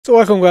So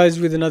welcome guys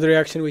with another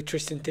reaction with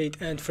Tristan, Tate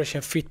and Fresh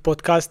and Fit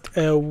podcast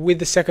with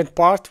the second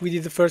part. We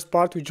did the first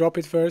part, we drop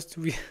it first.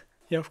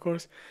 Yeah, of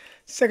course.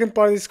 Second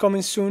part is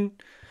coming soon.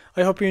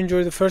 I hope you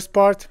enjoyed the first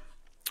part.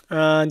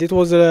 And it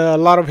was a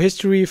lot of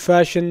history,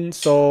 fashion,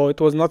 so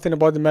it was nothing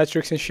about the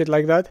matrix and shit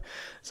like that.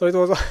 So it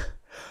was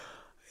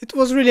it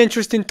was really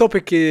interesting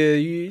topic.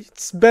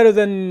 It's better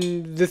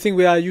than the thing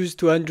we are used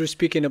to Andrew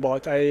speaking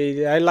about.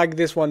 I like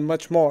this one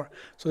much more.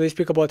 So they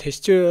speak about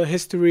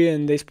history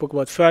and they spoke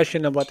about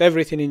fashion, about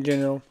everything in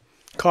general,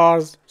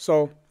 cars.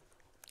 So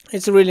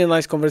it's a really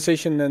nice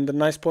conversation and a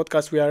nice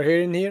podcast we are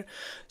hearing here.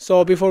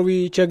 So before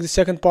we check the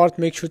second part,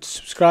 make sure to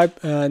subscribe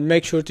and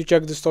make sure to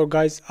check the store,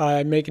 guys.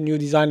 I make a new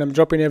design. I'm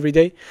dropping every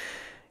day.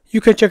 You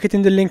can check it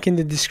in the link in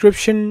the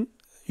description.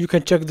 You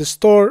can check the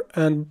store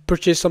and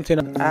purchase something.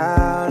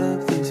 Out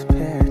of this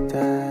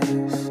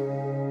paradise,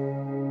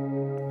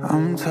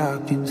 I'm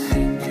talking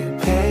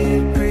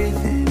syncopated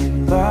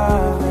breathing,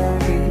 love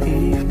every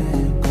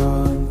evening,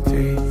 going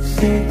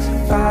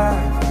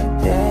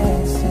 365,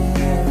 dancing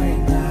every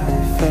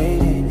night,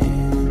 fading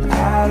in and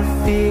out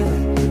of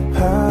feeling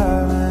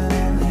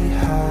permanently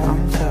high.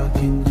 I'm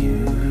talking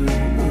you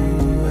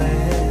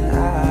and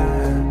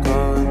I,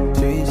 going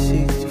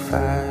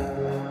 365.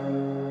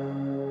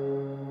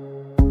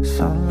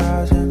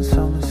 Sunrise and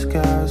summer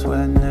skies,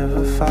 we're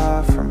never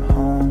far from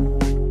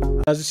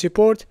home. As a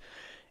support,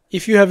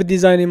 if you have a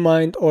design in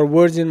mind or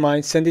words in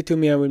mind, send it to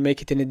me. I will make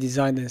it in a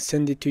design and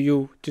send it to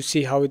you to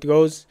see how it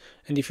goes.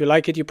 And if you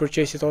like it, you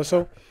purchase it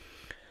also.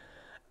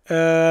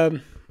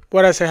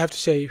 What else I have to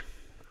say?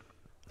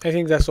 I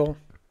think that's all.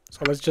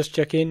 So let's just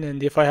check in,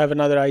 and if I have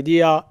another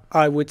idea,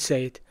 I would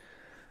say it.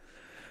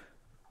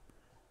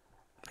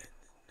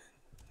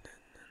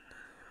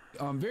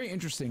 Very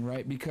interesting,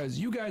 right? Because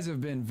you guys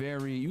have been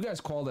you guys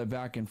called it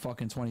back in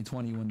fucking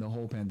 2020 when the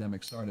whole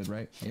pandemic started,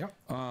 right? Yep.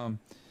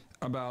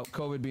 About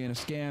COVID being a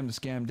scam, the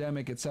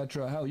scamdemic,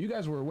 etc. Hell, you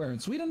guys were where, in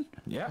Sweden?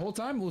 Yeah. The whole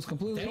time it was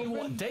completely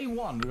open? Day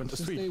one, we went to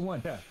Since Sweden. day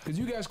one. Yeah. Because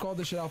you guys called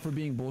this shit out for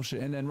being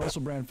bullshit, and then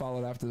Russell Brand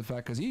followed after the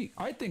fact. Because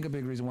I think a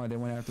big reason why they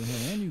went after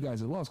him and you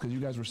guys as well is because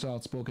you guys were so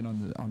outspoken on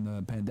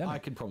the pandemic. I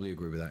could probably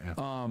agree with that.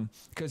 Yeah.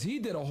 Because he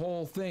did a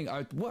whole thing.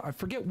 I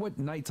forget what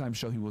nighttime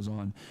show he was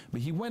on,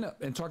 but he went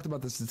up and talked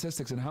about the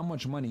statistics and how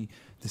much money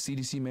the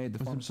CDC made,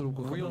 the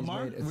pharmaceutical companies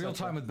made, et Real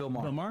cetera. time with Bill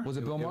Maher. Bill Maher? Was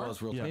it Bill Maher? It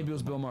was real time. Maybe it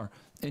was Bill Maher.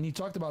 And he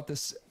talked about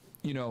this,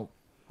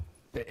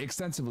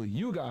 extensively.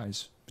 You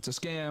guys, it's a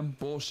scam,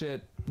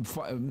 bullshit,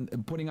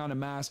 putting on a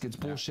mask, it's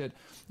bullshit,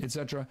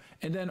 etc.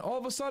 And then all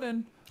of a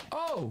sudden,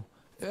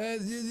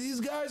 these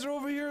guys are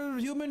over here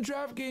human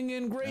trafficking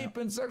and rape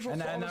and sexual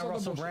And assault. now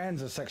Russell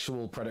Brand's a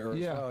sexual predator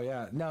Yeah. as well.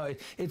 Yeah. No,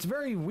 it's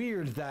very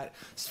weird that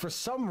for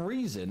some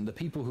reason the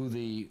people who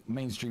the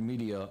mainstream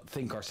media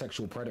think are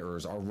sexual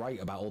predators are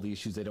right about all the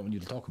issues they don't want you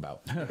to talk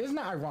about. Isn't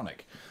that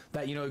ironic?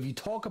 That, if you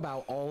talk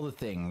about all the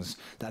things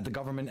that the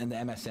government and the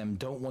MSM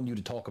don't want you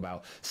to talk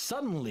about,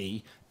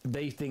 suddenly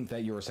they think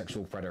that you're a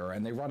sexual predator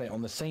and they run it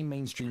on the same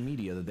mainstream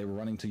media that they were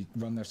running to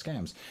run their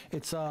scams.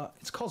 It's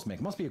cosmic.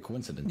 Must be a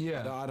coincidence.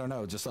 Yeah. I don't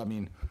know. Just,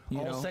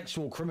 all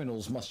sexual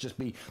criminals must just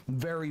be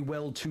very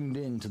well tuned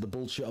in to the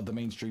bullshit of the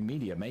mainstream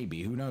media.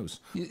 Maybe. Who knows?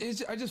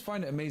 I just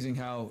find it amazing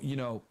how,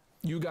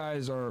 you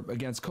guys are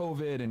against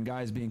COVID and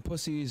guys being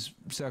pussies,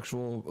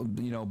 sexual,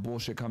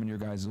 bullshit coming your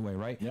guys' way,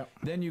 right? Yep.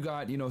 Then you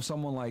got,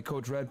 someone like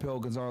Coach Red Pill,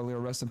 Gonzalo Lira,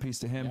 rest in peace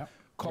to him, Yep.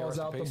 calls Rest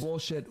in out the peace.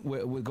 bullshit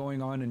with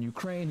going on in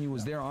Ukraine. He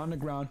was there on the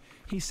ground.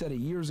 He said it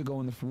years ago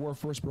when the war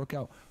first broke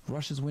out.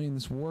 Russia's winning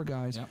this war,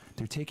 guys. Yep.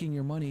 They're taking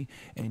your money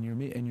and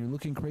you're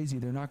looking crazy.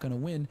 They're not going to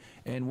win.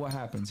 And what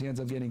happens? He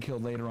ends up getting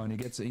killed later on. He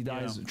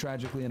dies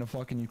tragically in a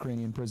fucking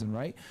Ukrainian prison,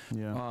 right?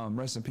 Yeah.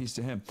 Rest in peace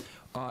to him.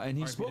 And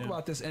he spoke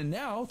about this. And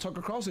now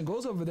Tucker Carlson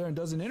goes over there and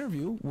does an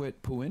interview with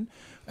Putin,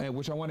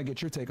 which I want to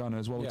get your take on it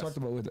as well. We Yes. talked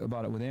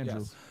about it with Andrew.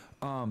 Yes.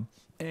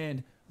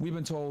 And we've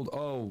been told,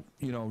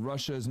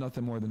 Russia is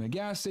nothing more than a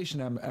gas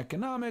station.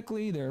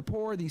 Economically, they're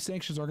poor. These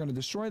sanctions are going to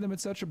destroy them,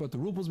 etc. But the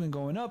ruble's been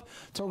going up.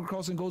 Tucker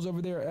Carlson goes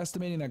over there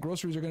estimating that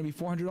groceries are going to be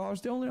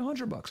 $400. They're only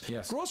 $100.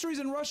 Yes. Groceries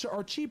in Russia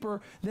are cheaper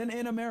than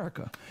in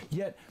America.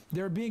 Yet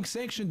they're being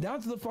sanctioned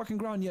down to the fucking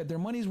ground. Yet their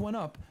money's went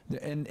up,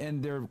 and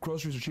their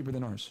groceries are cheaper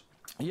than ours.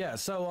 Yeah.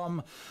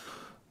 So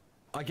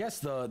I guess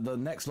the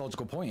next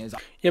logical point is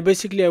Yeah,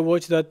 basically I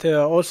watched that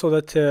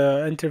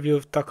interview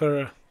of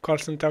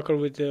Carlson Tucker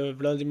with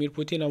Vladimir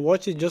Putin. I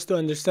watched it just to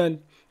understand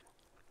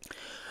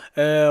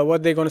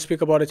what they're going to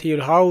speak about it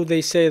here, how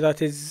they say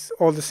that is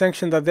all the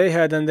sanctions that they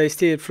had and they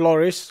still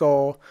flourish.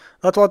 So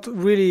that's what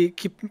really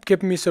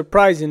kept me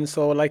surprising.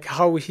 So like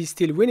how he's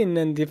still winning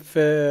and if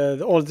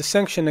all the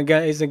sanction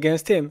is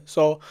against him.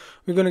 So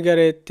we're going to get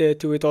it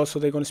to it also.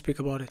 They're going to speak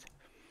about it.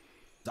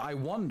 I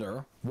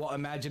wonder what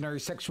imaginary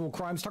sexual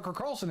crimes Tucker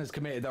Carlson has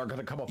committed that are going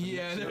to come up. He's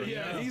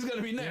going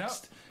to be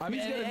next. I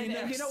mean, He's gonna be and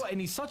next. you know what? And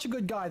he's such a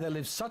good guy that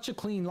lives such a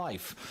clean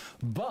life,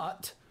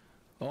 but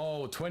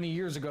oh, 20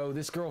 years ago,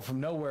 this girl from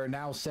nowhere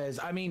now says,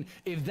 I mean,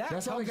 if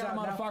That's how we got him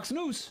out of Fox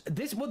News.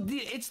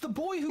 It's the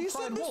boy who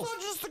cried wolf. It's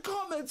not just the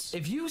comments.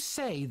 If you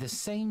say the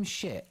same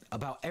shit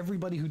about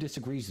everybody who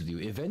disagrees with you,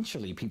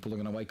 eventually people are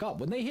going to wake up.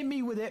 When they hit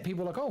me with it,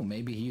 people are like, oh,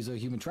 maybe he's a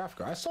human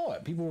trafficker. I saw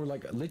it. People were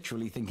like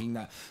literally thinking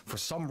that for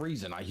some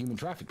reason I human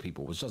traffic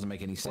people, which doesn't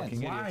make any sense.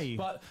 Why?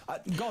 But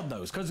God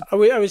knows, because I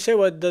would say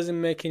what doesn't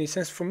make any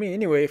sense for me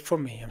anyway. For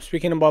me, I'm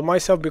speaking about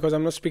myself because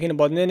I'm not speaking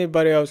about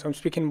anybody else. I'm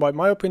speaking about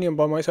my opinion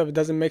about myself. It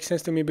doesn't make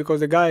sense to me because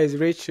the guy is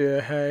rich.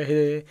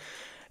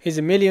 He's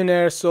a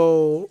millionaire.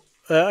 So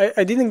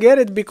I didn't get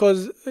it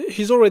because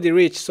he's already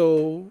rich.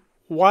 So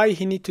why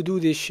he need to do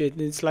this shit?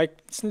 It's like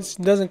it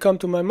doesn't come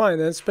to my mind,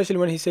 and especially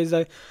when he says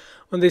that.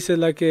 When they said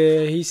like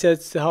he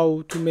says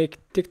how to make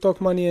TikTok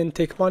money and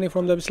take money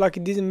from them, it's like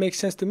it didn't make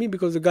sense to me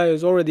because the guy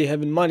is already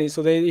having money,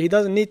 so he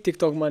doesn't need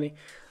TikTok money.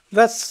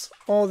 That's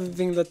all the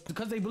thing that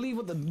because they believe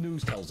what the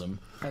news tells them,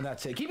 and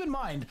that's it. Keep in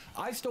mind,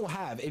 I still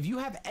have, if you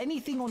have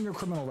anything on your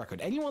criminal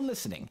record, anyone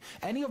listening,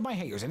 any of my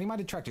haters, any of my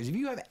detractors, if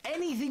you have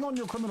anything on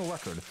your criminal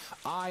record,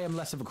 I am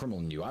less of a criminal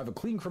than you. I have a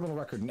clean criminal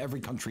record in every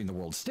country in the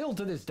world, still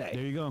to this day.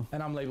 There you go.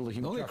 And I'm labeled a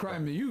human The only trafficker.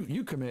 crime that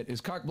you commit is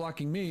cock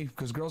blocking me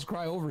because girls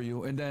cry over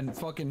you, and then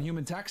fucking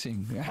human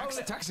taxing.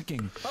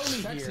 Taxicking.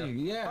 Only Taxi, here.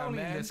 yeah, Only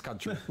man. in this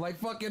country. Like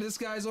fucking this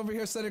guy's over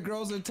here sending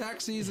girls in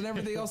taxis and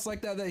everything else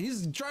like that.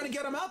 He's trying to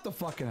get them out the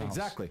fucking house.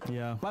 Exactly.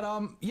 Yeah. But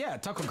yeah,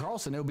 Tucker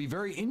Carlson, it'll be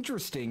very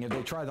interesting if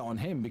they try that on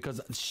him because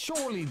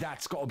surely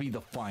that's got to be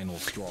the final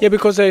straw. yeah,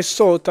 because I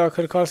saw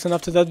Tucker Carlson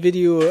after that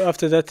video,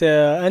 after that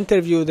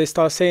interview, they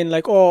start saying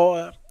like,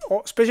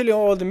 especially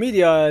all the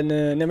media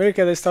in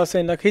America, they start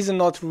saying like he's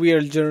not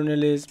real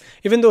journalist,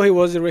 even though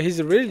he's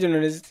a real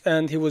journalist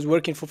and he was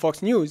working for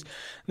Fox News.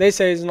 They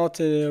say he's not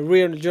a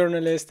real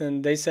journalist,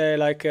 and they say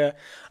like,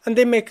 and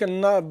they make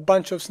a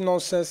bunch of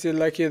nonsense.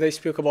 Like they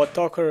speak about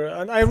Tucker,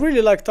 and I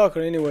really like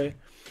Tucker anyway.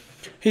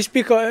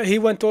 He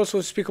went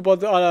also speak about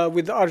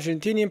with the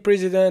Argentinian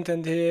president,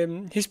 and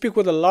he speak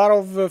with a lot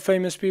of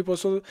famous people.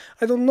 So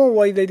I don't know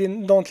why they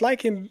don't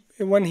like him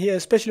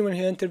especially when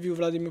he interviewed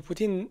Vladimir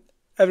Putin.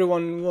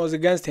 Everyone was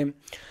against him.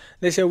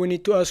 They said we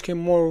need to ask him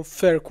more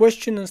fair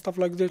question and stuff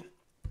like that,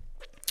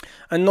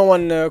 and no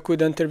one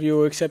could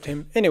interview except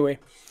him. Anyway,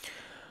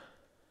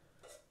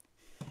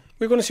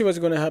 we're gonna see what's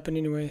gonna happen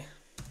anyway.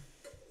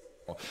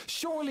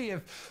 Surely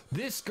if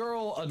this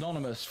girl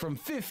anonymous from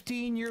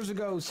 15 years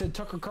ago said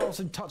Tucker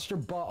Carlson touched her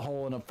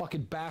butthole in a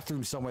fucking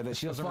bathroom somewhere that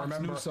she doesn't Fox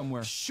remember News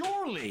somewhere.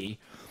 Surely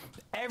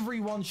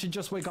everyone should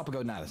just wake up and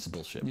go, nah, that's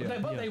bullshit. Yeah,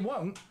 But they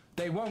won't.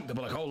 They won't. They'll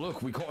be like, oh,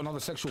 look, we caught another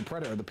sexual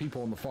predator. The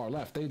people on the far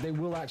left. They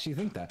will actually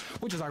think that,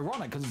 which is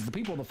ironic because it's the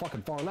people on the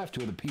fucking far left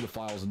who are the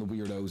pedophiles and the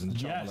weirdos and the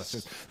child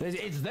molesters.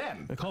 It's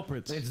them. The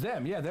culprits. It's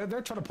them. Yeah,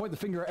 they're trying to point the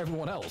finger at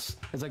everyone else.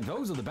 It's like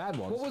those are the bad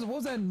ones. What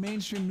was that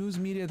mainstream news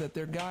media that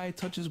their guy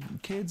touches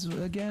kids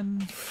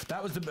again?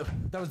 That was the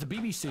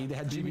BBC. They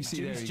had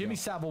Jimmy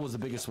Savile was the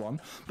biggest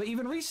one. But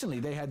even recently,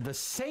 they had the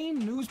same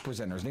news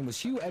presenter. His name was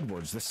Hugh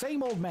Edwards, the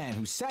same old man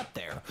who sat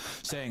there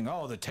saying,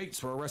 "Oh, the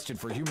Tates were arrested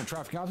for human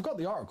trafficking." I've got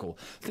the article.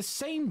 The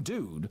same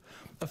dude,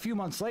 a few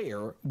months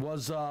later,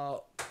 was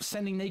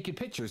sending naked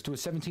pictures to a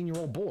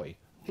 17-year-old boy.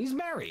 He's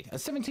married, a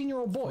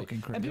 17-year-old boy,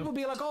 and people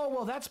be like, "Oh,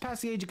 well, that's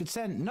past the age of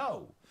consent."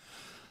 No,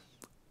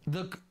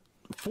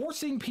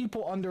 forcing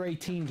people under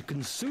 18 to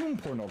consume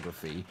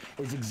pornography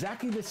is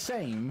exactly the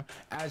same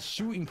as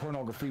shooting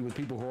pornography with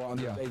people who are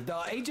under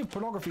the age of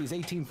pornogaphy is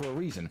 18 for a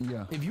reason.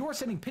 Yeah. If you are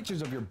sending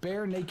pictures of your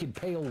bare naked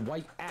pale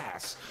white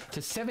ass to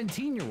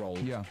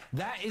 17-year-olds,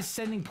 that is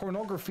sending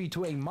pornography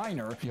to a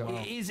minor.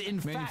 It is in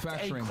fact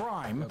a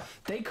crime.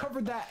 They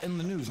covered that in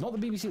the news, not the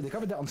BBC. They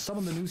covered that on some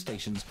of the news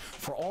stations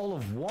for all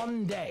of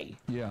one day.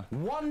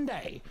 One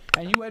day.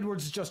 And Hugh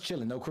Edwards is just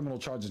chilling, no criminal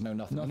charges, no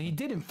nothing. And he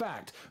did in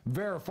fact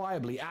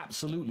verifiably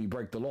absolutely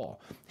break the law.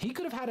 He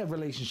could have had a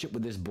relationship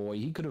with this boy,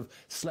 he could have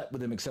slept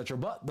with him, etc.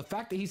 But the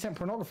fact that he sent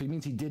pornography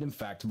means he did in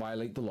fact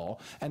violate the law,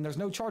 and there's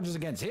no charges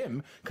against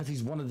him because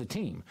he's one of the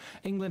team.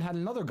 England had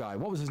another guy.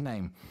 What was his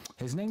name?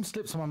 His name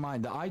slips on my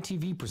mind. The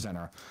ITV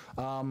presenter,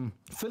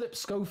 Philip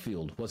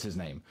Schofield was his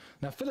name.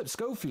 Now Philip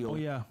Schofield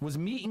was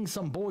meeting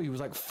some boy who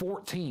was like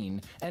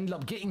 14, ended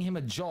up getting him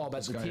a job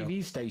at the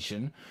TV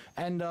station,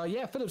 and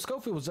Philip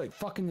Schofield was like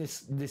fucking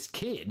this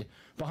kid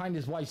behind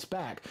his wife's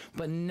back.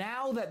 But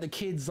now that the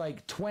kid's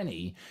like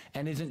 20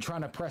 and isn't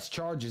trying to press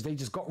charges, they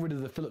just got rid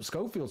of the Philip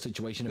Schofield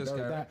situation and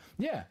buried that.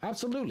 Yeah,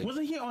 absolutely.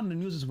 Wasn't he on the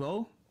news as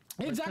well?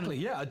 Exactly,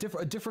 yeah,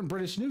 a different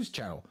British news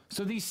channel.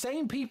 So these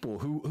same people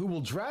who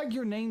will drag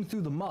your name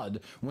through the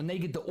mud when they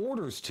get the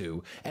orders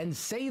to and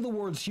say the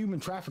words human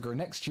trafficker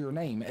next to your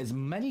name as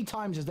many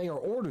times as they are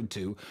ordered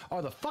to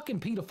are the fucking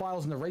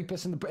pedophiles and the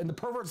rapists and the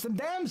perverts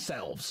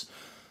themselves.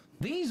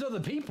 These are the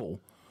people.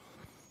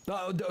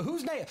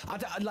 Whose name?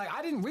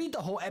 I didn't read the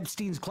whole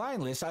Epstein's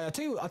client list. I'll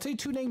tell you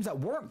two names that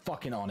weren't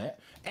fucking on it: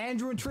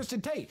 Andrew and Tristan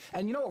Tate.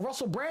 And you know what?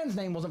 Russell Brand's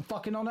name wasn't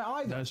fucking on it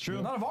either. That's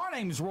true. None of our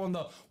names were on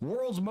the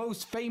world's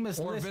most famous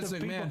list Vince of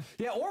McMahon. people.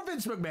 Yeah, or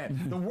Vince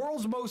McMahon. The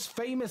world's most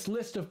famous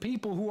list of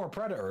people who are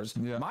predators.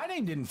 Yeah. My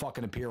name didn't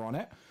fucking appear on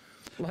it.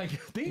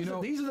 Like these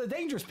are the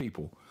dangerous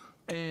people.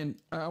 And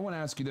I want to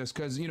ask you this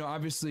because,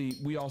 obviously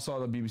we all saw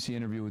the BBC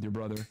interview with your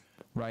brother,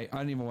 right? I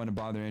didn't even want to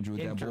bother Andrew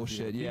with that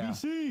bullshit. Yeah.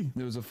 BBC.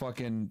 There was a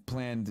fucking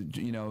planned,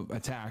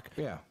 attack.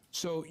 Yeah.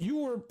 So you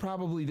were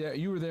probably there.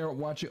 You were there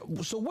watching.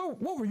 So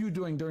what were you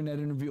doing during that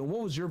interview? And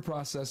what was your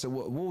process? And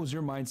what was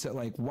your mindset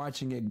like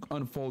watching it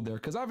unfold there?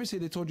 Because obviously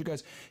they told you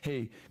guys,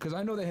 hey, because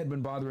I know they had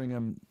been bothering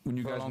him when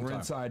you guys were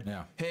inside.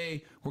 Yeah.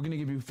 Hey, we're going to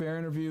give you a fair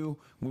interview.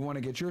 We want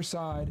to get your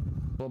side,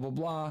 blah, blah,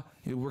 blah.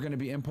 We're going to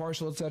be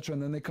impartial, etc.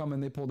 And then they come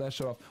and they pull that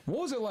shit off. What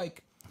was it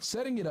like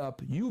setting it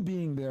up, you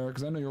being there?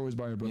 Because I know you're always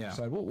by your brother's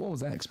side. What was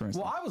that experience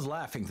Well, like? I was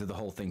laughing through the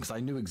whole thing because I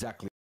knew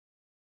exactly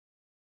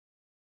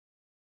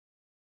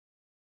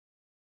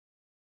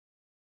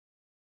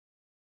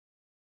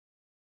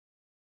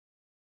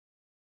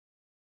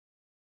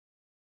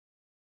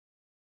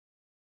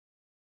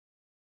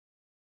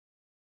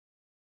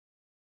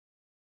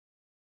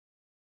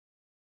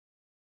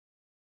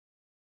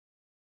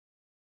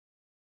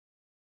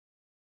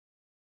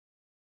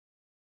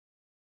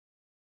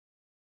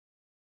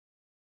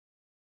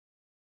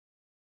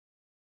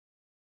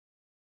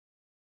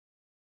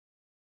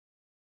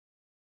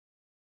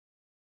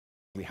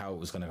how it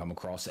was going to come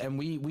across, and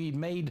we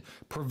made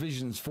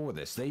provisions for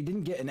this. They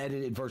didn't get an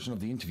edited version of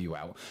the interview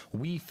out.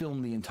 We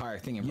filmed the entire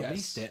thing and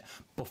released it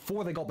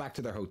before they got back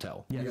to their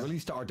hotel. We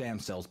released to our damn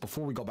selves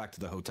before we got back to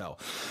the hotel.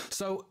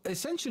 So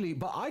essentially,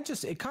 but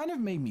it kind of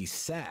made me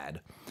sad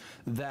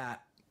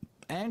that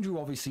Andrew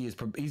obviously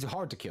he's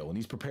hard to kill and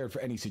he's prepared for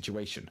any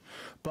situation.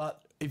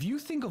 But if you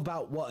think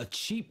about what a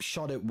cheap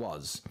shot it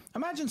was,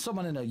 imagine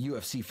someone in a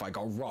UFC fight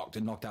got rocked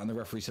and knocked out and the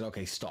referee said,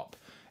 okay, stop.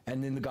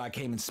 And then the guy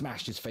came and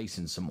smashed his face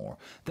in some more.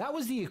 That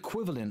was the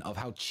equivalent of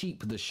how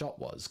cheap the shot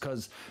was,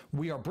 because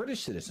we are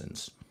British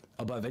citizens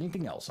above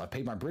anything else. I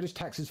paid my British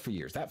taxes for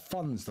years. That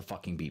funds the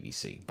fucking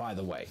BBC, by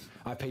the way.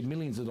 I paid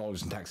millions of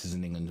dollars in taxes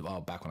in England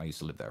back when I used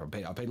to live there.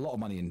 I paid a lot of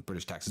money in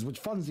British taxes, which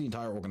funds the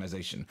entire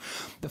organization.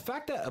 The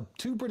fact that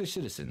two British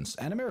citizens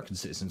and American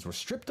citizens were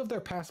stripped of their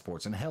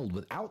passports and held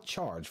without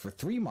charge for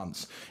 3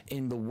 months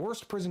in the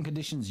worst prison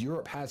conditions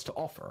Europe has to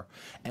offer,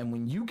 and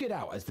when you get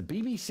out as the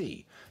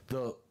BBC,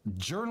 the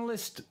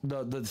journalist,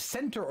 the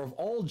center of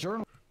all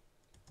journalism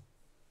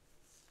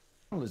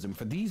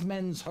for these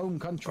men's home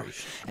country,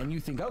 and you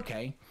think,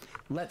 okay,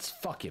 let's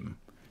fuck him.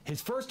 His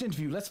first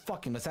interview, let's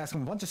fuck him. Let's ask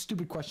him a bunch of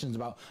stupid questions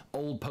about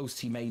old posts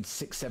he made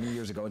 6-7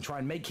 years ago and try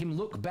and make him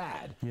look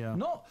bad. Yeah.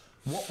 Not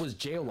what was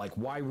jail like?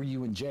 Why were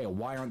you in jail?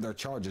 Why aren't there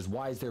charges?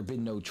 Why has there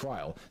been no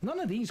trial? None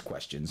of these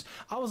questions.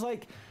 I was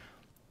like,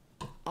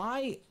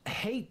 I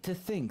hate to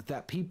think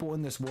that people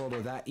in this world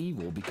are that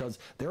evil, because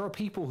there are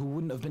people who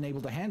wouldn't have been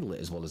able to handle it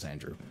as well as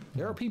Andrew.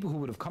 There are people who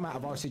would have come out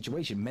of our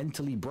situation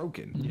mentally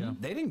broken. Yeah.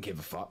 They didn't give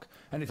a fuck.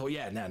 And they thought,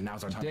 yeah,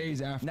 now's our time.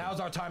 Days after. Now's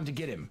our time to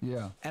get him.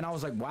 Yeah. And I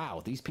was like,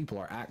 wow, these people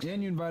are actually...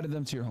 And you invited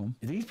them to your home.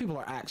 These people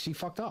are actually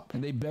fucked up.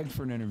 And they begged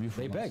for an interview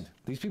from They us. begged.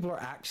 These people are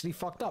actually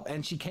fucked up.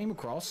 And she came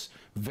across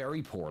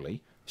very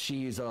poorly.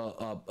 She is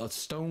a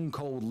stone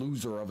cold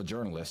loser of a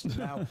journalist.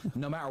 Now,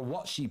 no matter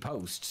what she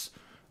posts,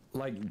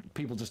 like,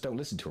 people just don't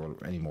listen to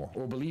her anymore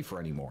or believe her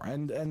anymore.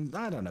 And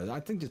I don't know. I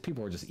think just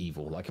people are just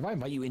evil. Like, if I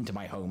invite you into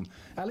my home,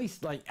 at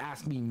least, like,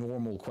 ask me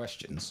normal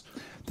questions.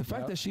 The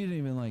fact that she didn't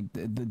even, like,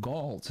 the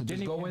gall to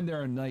just go in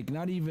there and, like,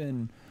 not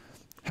even...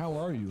 How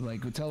are you?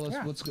 Like, tell us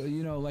what's,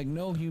 like,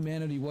 no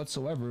humanity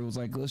whatsoever. It was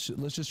like, let's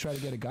just try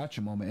to get a gotcha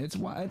moment.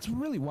 It's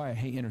really why I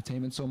hate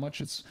entertainment so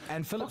much. It's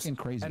fucking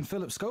crazy. And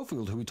Philip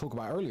Schofield, who we talked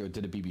about earlier,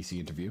 did a BBC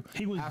interview.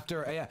 He was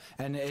after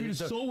and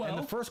so well. And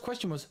the first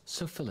question was,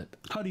 so Philip,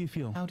 how do you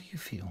feel? How do you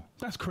feel?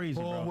 That's crazy,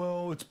 bro. Oh,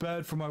 well, it's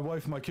bad for my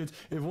wife and my kids.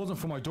 If it wasn't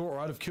for my daughter,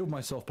 I'd have killed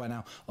myself by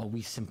now. Oh,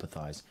 we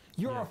sympathize.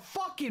 You're a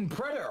fucking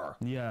predator.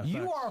 Yeah,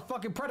 you facts. are a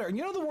fucking predator. And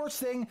you know the worst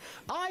thing?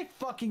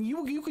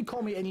 You could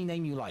call me any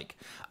name you like.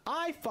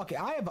 I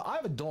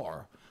have a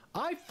daughter.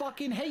 I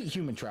fucking hate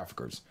human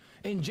traffickers.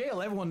 In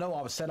jail, everyone know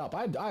I was set up.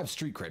 I have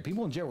street cred.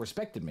 People in jail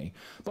respected me.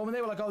 But when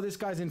they were like, oh, this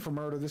guy's in for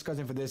murder, this guy's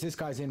in for this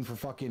guy's in for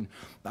fucking,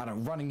 I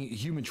don't know, running a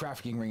human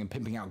trafficking ring and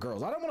pimping out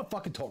girls. I don't want to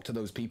fucking talk to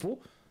those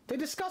people. They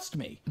disgust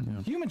me.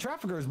 Yeah. Human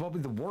trafficker is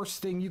probably the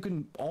worst thing you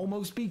can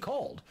almost be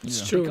called.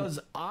 It's true. Because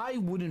I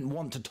wouldn't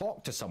want to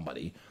talk to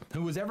somebody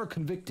who was ever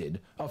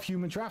convicted of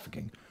human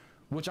trafficking.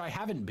 Which I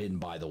haven't been,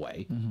 by the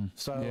way. Mm-hmm.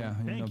 So yeah,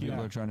 people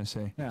are trying to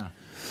say. Yeah.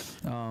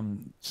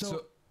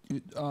 So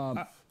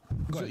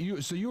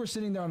you were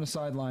sitting there on the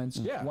sidelines,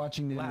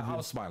 watching the interview. I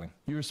was smiling.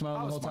 You were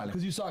smiling the whole time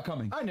because you saw it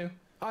coming. I knew.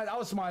 I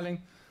was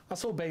smiling. I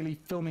saw Bailey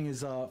filming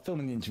the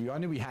interview. I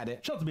knew we had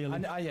it. Shout out to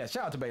Bailey. Yeah,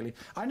 shout out to Bailey.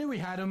 I knew we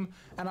had him,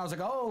 and I was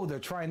like, oh, they're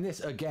trying this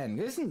again.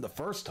 This isn't the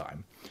first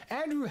time.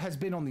 Andrew has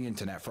been on the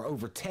internet for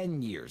over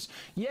 10 years.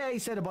 Yeah, he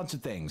said a bunch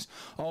of things.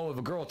 Oh, if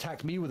a girl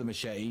attacked me with a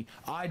machete,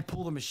 I'd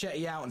pull the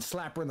machete out and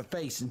slap her in the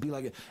face and be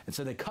like, and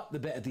so they cut the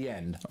bit at the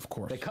end. Of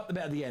course. They cut the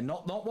bit at the end.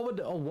 Not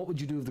what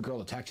would you do if the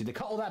girl attacked you? They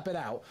cut all that bit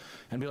out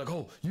and be like,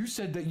 oh, you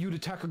said that you'd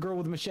attack a girl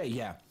with a machete.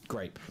 Yeah,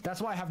 great. That's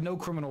why I have no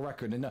criminal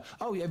record. And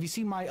oh, have you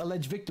seen my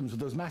alleged victims with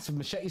those massive massive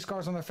machete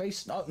scars on their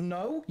face?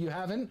 No, you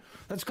haven't.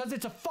 That's because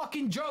it's a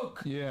fucking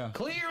joke. Yeah.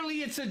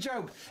 Clearly, it's a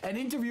joke. And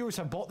interviewers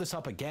have brought this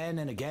up again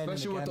and again.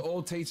 Especially with the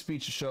old Tate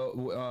speech show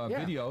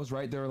videos,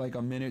 right? They're like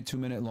a minute, 2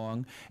 minute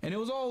long, and it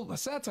was all a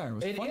satire.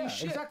 It was funny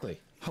shit.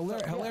 Exactly.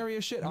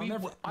 Hilarious shit. My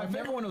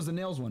favorite one was the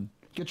nails one.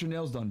 Get your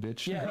nails done,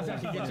 bitch. Yeah,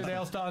 exactly. Get your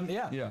nails done.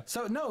 Yeah.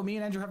 So no, me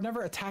and Andrew have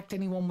never attacked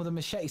anyone with a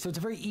machete. So it's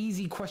a very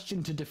easy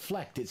question to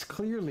deflect. It's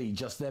clearly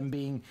just them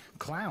being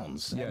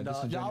clowns. Yeah, and,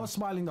 I was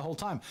smiling the whole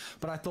time.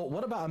 But I thought,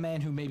 what about a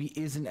man who maybe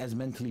isn't as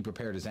mentally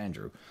prepared as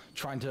Andrew,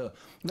 trying to?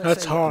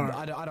 That's hard.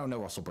 I don't know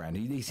Russell Brand.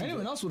 He seems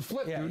Anyone else would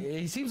flip, dude.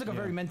 He seems like a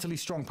very mentally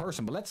strong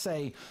person. But let's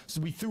say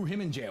we threw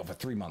him in jail for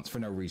 3 months for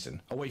no reason,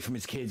 away from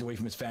his kids, away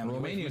from his family,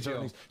 Romania away from his jail.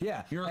 earnings.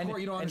 Yeah, You're in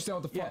court. You don't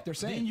understand what the fuck they're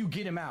saying. Then you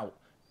get him out.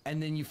 And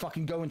then you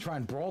fucking go and try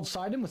and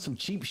broadside him with some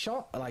cheap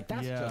shot? Like,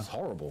 that's just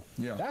horrible.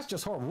 Yeah. That's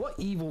just horrible. What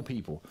evil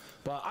people.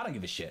 But I don't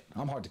give a shit.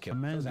 I'm hard to kill. A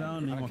man's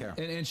down. I don't care.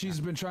 And she's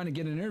been trying to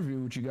get an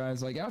interview with you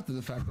guys, like, after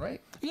the fact, right?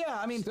 Yeah,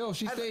 I mean... Still,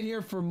 she stayed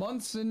here for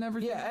months and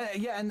everything.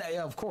 And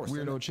of course.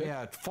 Weirdo chick.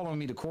 Yeah, following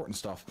me to court and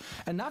stuff.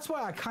 And that's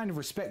why I kind of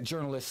respect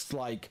journalists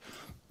like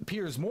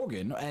Piers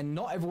Morgan. And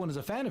not everyone is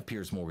a fan of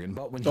Piers Morgan.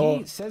 But when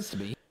he says to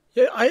me...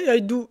 Yeah, I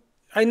do.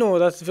 I know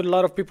that a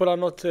lot of people are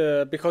not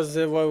because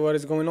what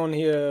is going on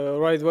here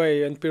right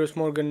way, and Piers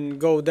Morgan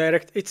go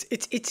direct.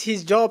 It's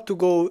his job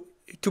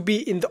to be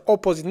in the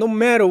opposite. No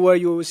matter where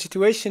your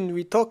situation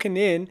we talking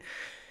in,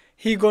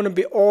 he gonna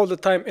be all the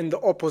time in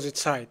the opposite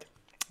side.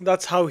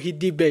 That's how he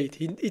debate.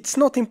 It's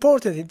not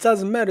important. It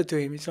doesn't matter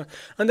to him. It's not,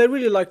 and I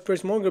really like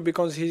Piers Morgan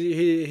because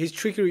he's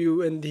trigger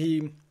you and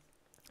he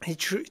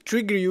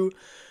trigger you.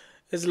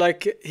 It's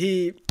like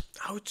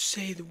how to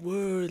say the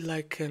word,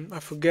 like I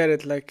forget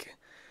it, like.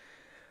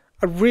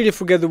 I really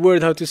forget the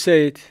word how to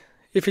say it.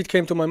 If it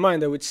came to my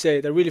mind, I would say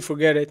it. I really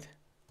forget it.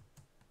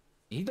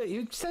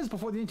 He says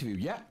before the interview,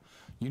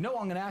 you know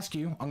I'm going to ask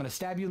you. I'm going to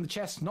stab you in the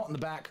chest, not in the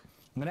back.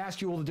 I'm going to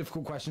ask you all the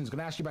difficult questions. I'm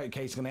going to ask you about your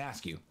case. I'm going to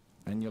ask you.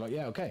 And you're like,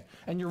 yeah, okay.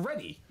 And you're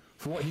ready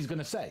for what he's going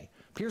to say.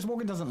 Piers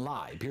Morgan doesn't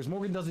lie. Piers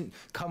Morgan doesn't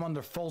come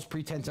under false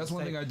pretense. That's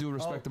one thing I do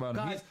respect about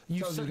him. Guys,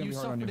 you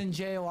suffered in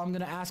jail. I'm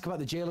going to ask about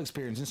the jail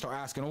experience and start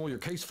asking, your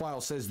case file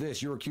says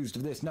this. You're accused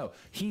of this. No,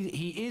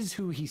 he is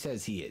who he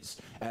says he is.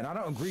 And I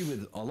don't agree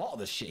with a lot of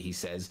the shit he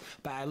says,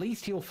 but at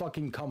least he'll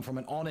fucking come from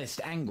an honest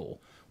angle,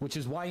 which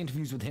is why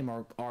interviews with him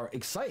are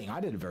exciting.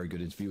 I did a very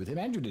good interview with him.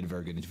 Andrew did a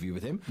very good interview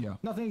with him. Yeah.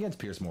 Nothing against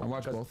Piers Morgan. I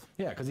watched both.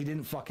 Yeah, because he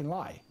didn't fucking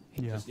lie.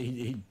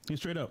 He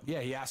straight up. Yeah,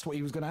 he asked what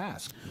he was going to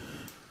ask.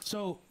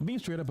 So being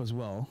straight up as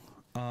well,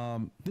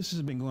 this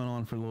has been going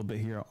on for a little bit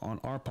here on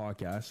our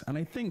podcast, and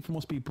I think for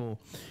most people,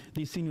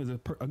 they see you as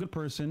a good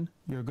person,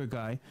 you're a good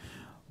guy,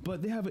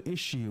 but they have an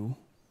issue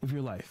with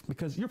your life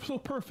because you're so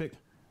perfect.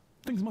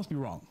 Things must be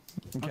wrong.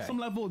 Okay. On some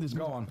level, there's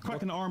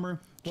crack in the armor,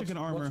 chicken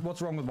armor.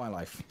 What's wrong with my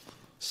life?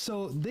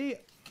 So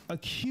they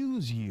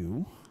accuse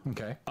you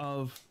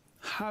of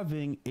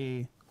having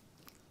a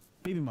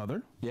baby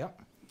mother. Yeah.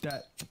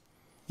 That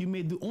you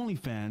made the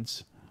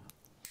OnlyFans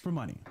for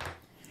money.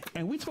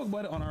 And we spoke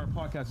about it on our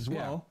podcast as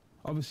well.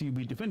 Obviously,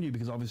 we defend you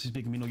because obviously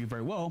speaking, we know you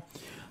very well.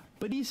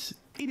 But these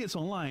idiots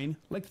online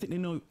like to think they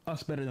know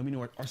us better than we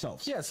know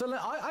ourselves. Yeah, so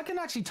I can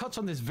actually touch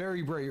on this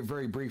very, very,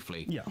 very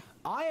briefly. Yeah.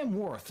 I am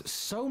worth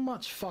so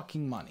much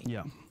fucking money.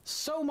 Yeah.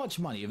 So much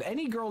money. If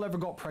any girl ever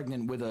got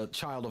pregnant with a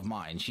child of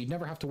mine, she'd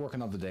never have to work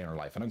another day in her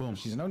life. I don't know if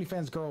she's an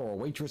OnlyFans girl or a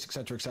waitress,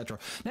 etc., etc.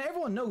 Now,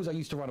 everyone knows I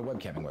used to run a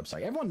webcamming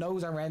website. Everyone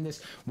knows I ran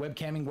this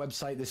webcamming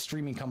website, this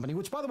streaming company,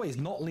 which, by the way, is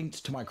not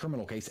linked to my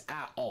criminal case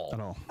at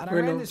all. And I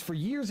ran this for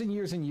years and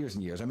years and years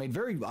and years. I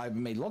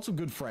made lots of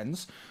good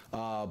friends,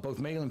 both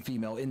male and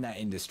female, in that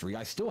industry.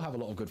 I still have a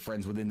lot of good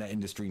friends within that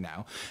industry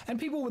now. And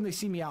people, when they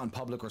see me out in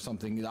public or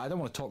something, I don't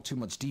want to talk too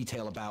much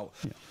detail about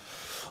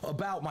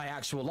my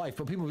actual life,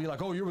 but people will be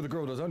like, oh, you were the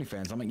girl who does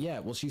OnlyFans. I'm like, yeah,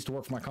 well, she used to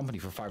work for my company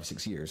for 5 or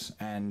 6 years.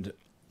 And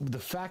the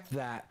fact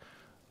that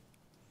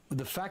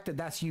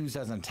that's used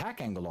as an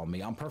attack angle on me,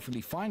 I'm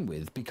perfectly fine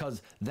with,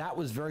 because that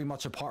was very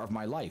much a part of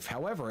my life.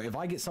 However, if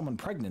I get someone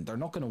pregnant, they're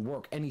not going to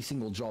work any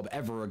single job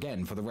ever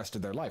again for the rest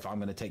of their life. I'm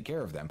going to take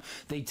care of them.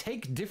 They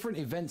take different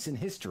events in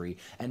history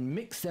and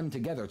mix them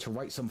together to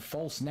write some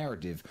false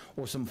narrative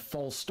or some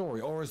false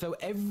story, or as though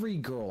every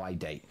girl I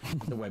date is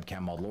a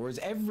webcam model, or as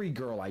every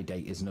girl I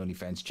date is an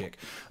OnlyFans chick.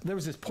 There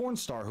was this porn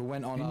star who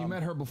went on... And you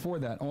met her before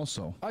that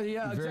also. Oh,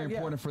 yeah, very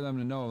important for them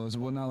to know. It was,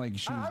 well, not like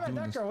she was I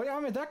met that girl. Yeah, I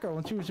met that girl.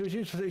 And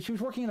she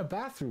was working in a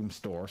bathroom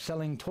store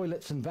selling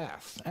toilets and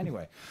baths.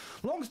 Anyway,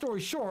 long story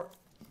short,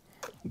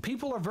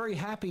 people are very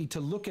happy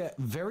to look at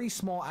very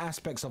small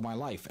aspects of my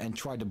life and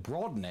try to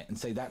broaden it and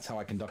say that's how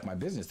I conduct my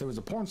business. There was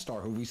a porn star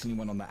who recently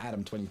went on the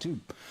Adam 22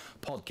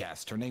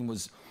 podcast. Her name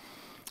was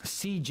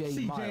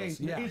CJ Miles.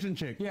 The Asian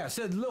chick. Yeah,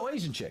 said little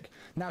Asian chick.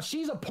 Now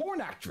she's a porn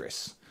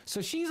actress.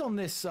 So she's on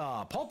this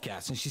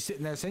podcast, and she's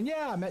sitting there saying,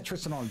 yeah, I met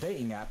Tristan on a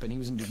dating app, and he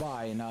was in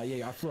Dubai, and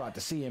yeah, I flew out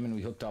to see him, and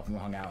we hooked up and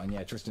we hung out, and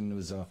yeah, Tristan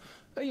was,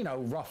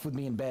 rough with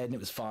me in bed, and it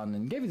was fun,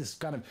 and gave me this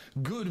kind of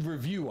good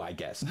review, I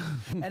guess.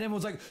 And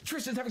everyone's like,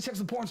 Tristan's having sex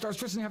with porn stars,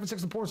 Tristan's having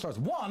sex with porn stars.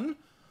 One,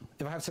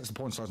 if I have sex with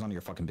porn stars, none of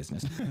your fucking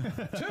business. 2,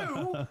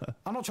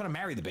 I'm not trying to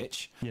marry the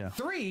bitch. Yeah.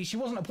 3, she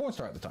wasn't a porn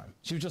star at the time.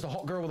 She was just a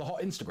hot girl with a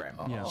hot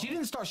Instagram. Yeah. She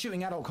didn't start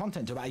shooting adult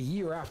content until about a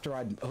year after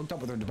I'd hooked up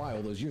with her in Dubai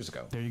all those years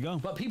ago. There you go.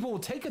 But people will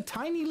take a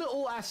tiny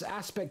little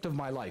aspect of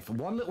my life,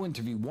 one little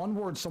interview, one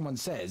word someone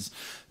says,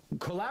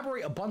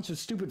 collaborate a bunch of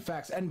stupid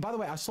facts. And by the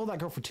way, I saw that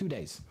girl for 2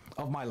 days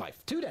of my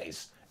life. 2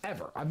 days.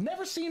 Ever. I've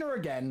never seen her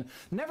again.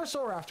 Never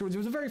saw her afterwards. It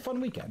was a very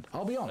fun weekend.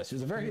 I'll be honest. It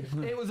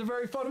was a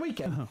very fun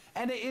weekend.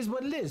 And it is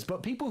what it is.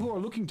 But people who are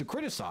looking to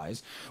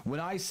criticize, when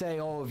I say,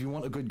 oh, if you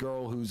want a good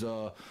girl who's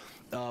a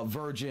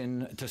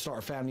virgin to start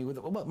a family with,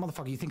 well,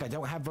 motherfucker, you think I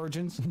don't have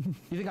virgins?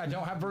 You think I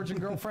don't have virgin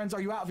girlfriends?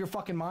 Are you out of your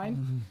fucking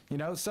mind? You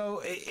know,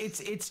 so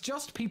it's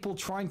just people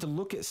trying to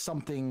look at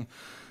something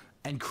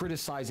and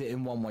criticize it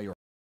in one way or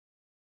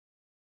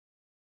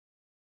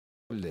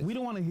We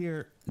don't want to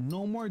hear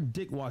no more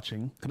dick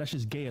watching, because that's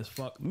just gay as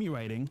fuck, me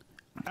writing,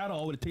 at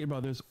all with the Tate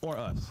brothers or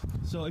us.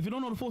 So if you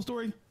don't know the full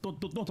story,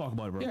 don't talk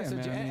about it, bro. Yeah, so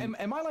man,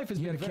 and my life has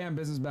He been had a cam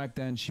business back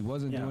then. She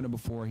wasn't doing it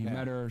before. He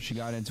met her. She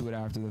got into it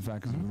after the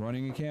fact because he was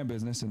running a cam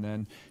business, and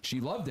then she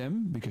loved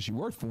him because she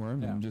worked for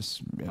him. And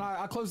just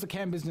I closed the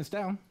cam business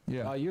down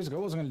years ago.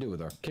 What was I going to do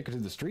with her? Kick her to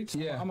the streets?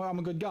 Yeah. I'm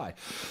a good guy.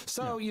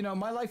 So, you know,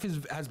 my life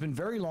has been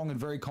very long and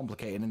very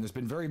complicated, and there's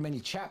been very many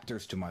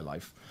chapters to my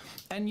life.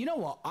 And you know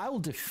what? I will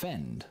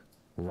defend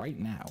right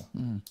now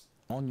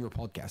on your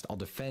podcast. I'll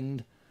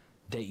defend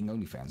dating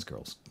OnlyFans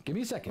girls. Give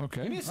me a second.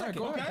 Okay. Give me a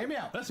second. All right, Hear me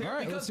out. All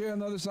right, let's hear on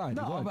the other side.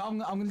 No, I'm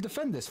going to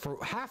defend this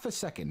for half a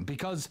second,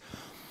 because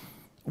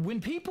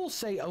when people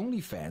say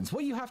OnlyFans,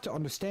 what you have to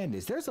understand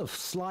is there's a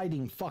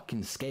sliding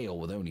fucking scale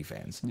with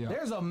OnlyFans. Yeah.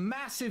 There's a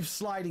massive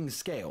sliding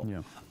scale.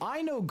 Yeah.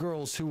 I know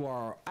girls who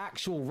are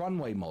actual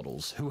runway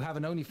models who have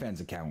an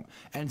OnlyFans account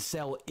and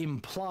sell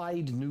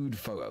implied nude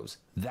photos.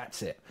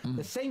 That's it.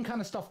 The same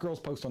kind of stuff girls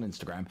post on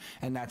Instagram,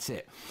 and that's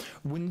it.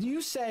 When you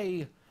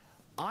say,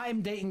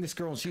 I'm dating this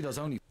girl and she does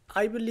OnlyFans,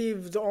 I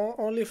believe the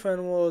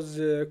OnlyFans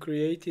was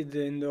created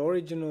in the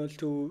original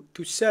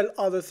to sell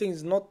other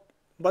things, not.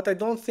 But I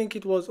don't think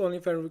it was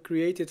OnlyFans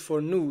created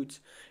for nudes.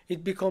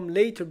 It become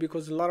later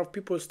because a lot of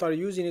people start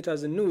using it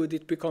as a nude.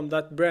 It become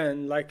that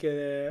brand, like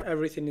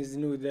everything is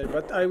nude there.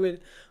 But I will,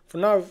 for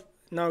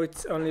now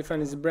it's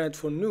OnlyFans is a brand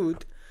for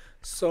nude.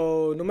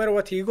 So no matter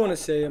what you're gonna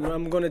say,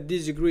 I'm gonna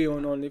disagree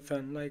on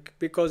OnlyFans, like,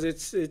 because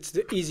it's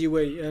the easy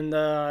way, and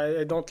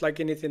I don't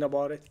like anything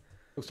about it.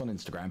 post on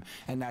Instagram,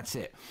 and that's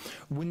it.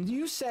 When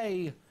you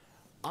say,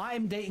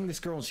 I'm dating this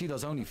girl and she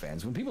does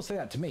OnlyFans, when people say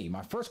that to me,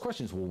 my first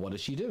question is, well, what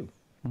does she do?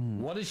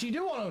 What does she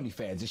do on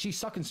OnlyFans? Is she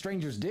sucking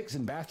strangers' dicks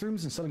in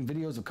bathrooms and selling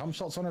videos of cum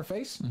shots on her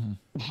face?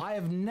 I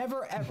have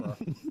never, ever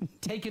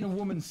taken a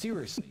woman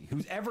seriously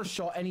who's ever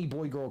shot any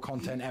boy-girl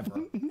content ever.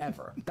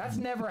 Ever. That's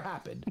never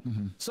happened.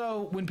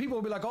 So when people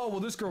will be like, oh,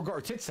 well, this girl got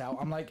her tits out,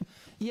 I'm like,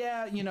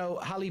 yeah, you know,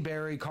 Halle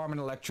Berry, Carmen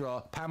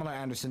Electra, Pamela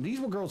Anderson, these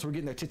were girls who were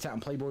getting their tits out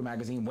in Playboy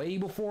magazine way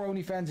before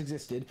OnlyFans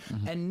existed,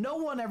 and no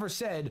one ever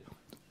said,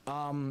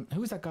 who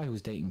was that guy who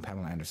was dating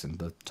Pamela Anderson?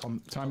 The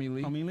Tommy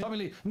Lee. Tommy Lee? Tommy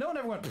Lee. No one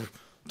ever went,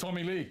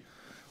 Tommy Lee.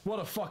 What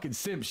a fucking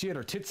simp. She had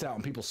her tits out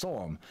and people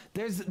saw them.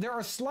 There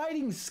are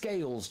sliding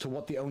scales to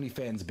what the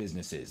OnlyFans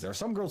business is. There are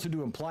some girls who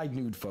do implied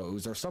nude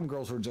photos. There are some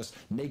girls who are just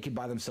naked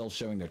by themselves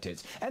showing their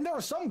tits. And there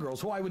are some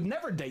girls who I would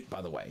never date, by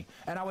the way,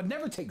 and I would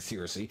never take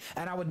seriously,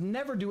 and I would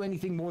never do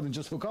anything more than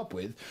just hook up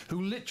with,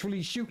 who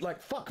literally shoot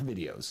like fuck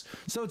videos.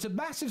 So it's a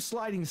massive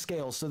sliding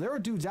scale. So there are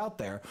dudes out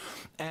there,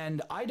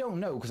 and I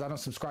don't know because I don't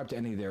subscribe to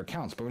any of their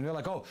accounts, but when they're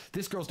like, oh,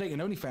 this girl's dating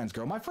an OnlyFans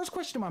girl, my first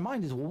question in my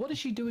mind is, well, what is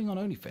she doing on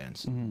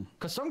OnlyFans?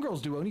 Because some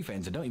girls do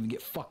OnlyFans and don't even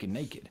get fucking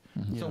naked.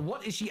 So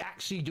what is she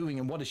actually doing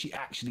and what is she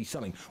actually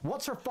selling?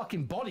 What's her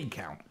fucking body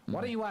count?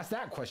 Why don't you ask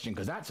that question?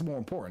 Because that's more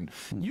important.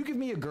 You give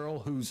me a girl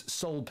who's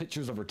sold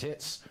pictures of her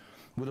tits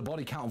with a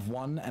body count of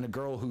 1 and a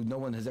girl who no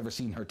one has ever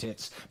seen her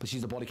tits, but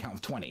she's a body count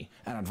of 20.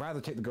 And I'd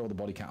rather take the girl with a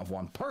body count of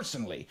 1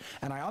 personally.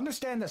 And I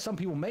understand that some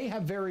people may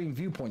have varying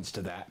viewpoints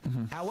to that.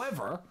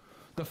 However,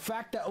 the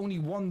fact that only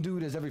one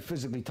dude has ever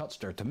physically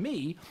touched her, to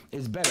me,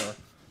 is better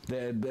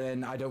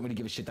then I don't really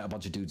give a shit that a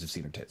bunch of dudes have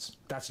seen her tits.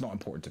 That's not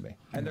important to me.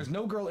 And there's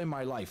no girl in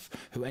my life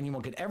who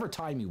anyone could ever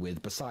tie me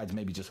with besides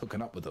maybe just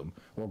hooking up with them,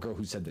 or a girl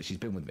who said that she's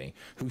been with me,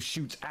 who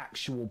shoots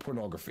actual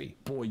pornography,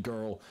 boy,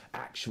 girl,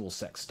 actual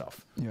sex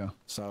stuff. Yeah.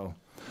 So,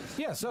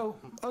 yeah, so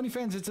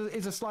OnlyFans,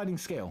 it's a sliding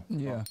scale.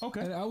 Yeah.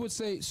 Okay. And I would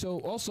say, so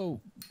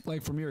also,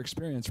 like from your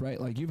experience,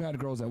 right? Like you've had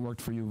girls that worked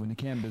for you in the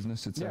cam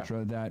business,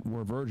 etc., that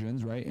were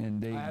virgins, right?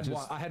 And they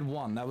I had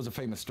one. That was a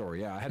famous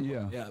story. Yeah, I had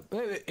Yeah. one.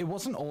 Yeah. It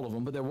wasn't all of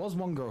them, but there was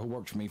one girl who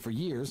worked for me for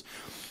years.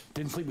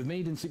 Didn't sleep with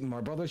me, didn't sleep with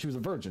my brother. She was a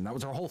virgin. That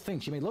was her whole thing.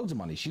 She made loads of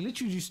money. She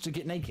literally used to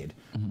get naked,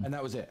 and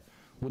that was it.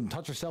 Wouldn't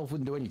touch herself,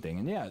 wouldn't do anything.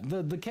 And yeah,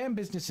 the cam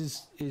business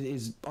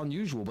is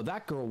unusual, but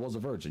that girl was a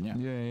virgin, yeah.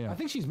 Yeah. I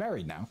think she's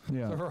married now.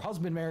 Yeah. So her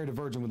husband married a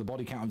virgin with a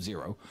body count of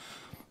 0.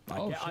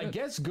 I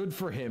guess good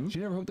for him. She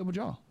never hooked up with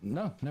y'all.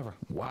 No, never.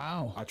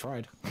 Wow. I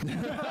tried.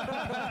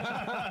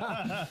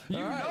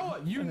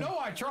 You know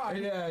I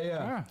tried.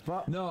 Yeah.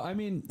 Well, No, I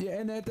mean, yeah,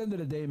 and at the end of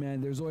the day,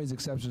 man, there's always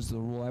exceptions to the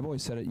rule. I've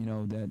always said it,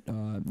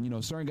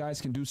 that certain guys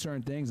can do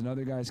certain things and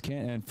other guys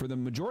can't. And for the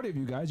majority of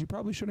you guys, you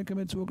probably shouldn't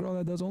commit to a girl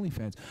that does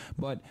OnlyFans.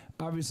 But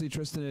obviously,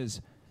 Tristan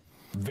is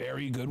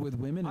very good with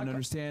women and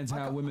understands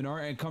how women are,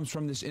 and comes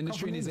from this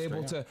industry, and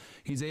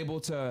he's able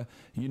to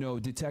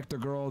detect a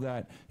girl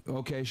that,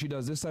 okay, she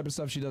does this type of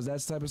stuff, she does that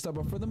type of stuff.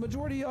 But for the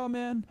majority of y'all,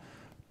 man,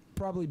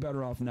 probably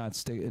better off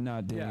not dating.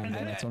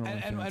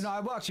 and I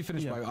will actually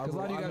finish by because a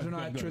lot of you guys are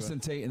not Tristan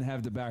Tate and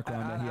have the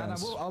background that he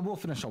has. I will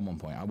finish on one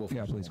point.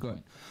 Please go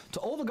ahead. To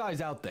all the guys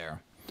out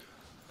there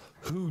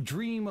who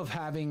dream of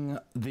having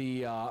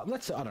the, I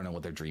don't know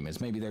what their dream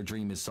is. Maybe their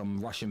dream is some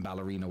Russian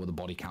ballerina with a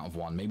body count of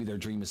 1. Maybe their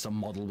dream is some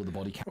model with a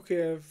body count.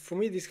 Okay, for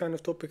me, this kind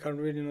of topic are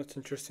really not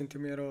interesting to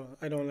me at all.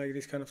 I don't like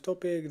this kind of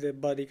topic. The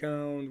body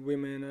count,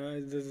 women,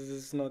 this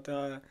is not.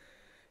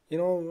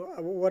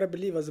 What I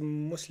believe as a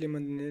Muslim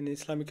and in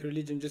Islamic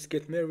religion, just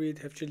get married,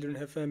 have children,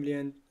 have family,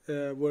 and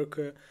work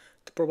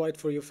to provide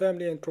for your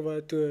family and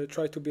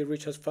try to be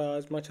rich as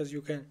much as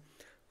you can,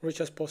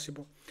 rich as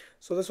possible.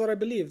 So that's what I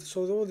believe.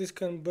 So all this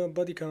kind of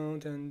body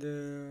count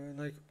and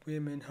like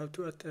women, how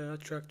to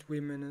attract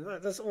women,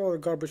 and that's all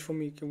garbage for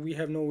me. We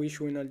have no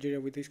issue in Algeria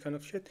with this kind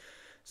of shit.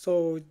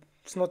 So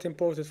it's not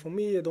important for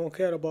me. I don't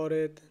care about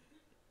it.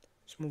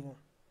 Let's move on.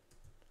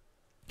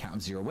 Count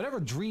of 0. Whatever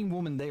dream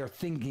woman they are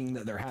thinking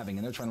that they're having,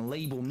 and they're trying to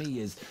label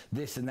me as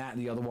this and that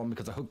and the other one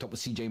because I hooked up with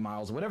CJ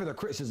Miles or whatever their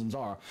criticisms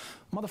are.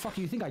 Motherfucker,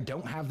 you think I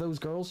don't have those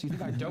girls? You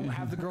think I don't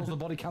have the girls with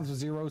body counts of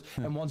 0s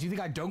and 1s? You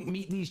think I don't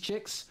meet these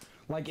chicks?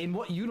 Like, in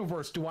what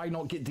universe do I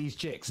not get these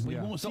chicks? We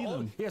won't see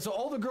them. Yeah, so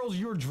all the girls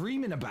you're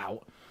dreaming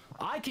about,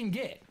 I can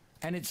get,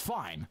 and it's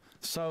fine.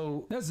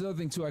 So that's the other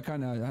thing too. I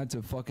kind of had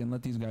to fucking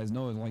let these guys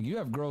know is like you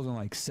have girls in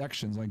like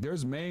sections. Like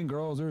there's main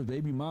girls, there's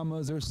baby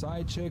mamas, there's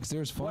side chicks,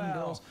 there's fun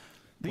girls.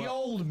 The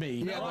old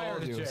me. Yeah, the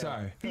old you.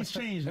 Sorry. He's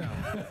changed now.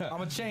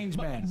 I'm a changed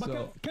man.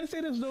 But can I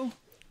say this though?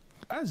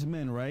 As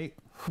men, right?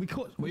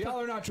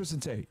 Y'all are not Tristan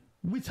Tate.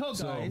 We tell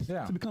guys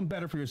to become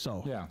better for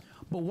yourself. Yeah.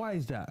 But why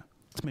is that?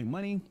 To make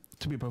money,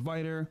 to be a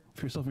provider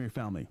for yourself and your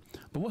family.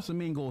 But what's the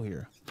main goal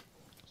here?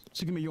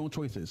 So you can make your own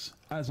choices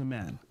as a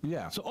man.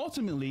 Yeah. So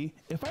ultimately,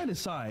 if I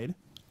decide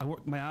I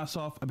work my ass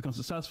off, I become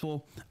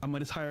successful, I'm at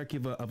this hierarchy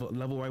of a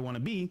level where I want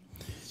to be,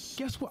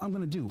 guess what I'm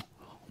gonna do?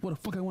 What the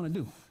fuck I want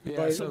to do?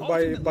 Yeah,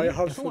 buy a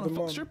house if I for want the to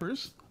fuck mom.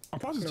 strippers or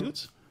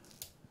prostitutes,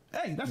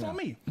 hey, that's on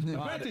me.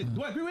 Granted,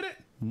 do I agree with it?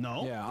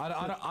 No. Yeah,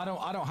 I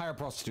don't hire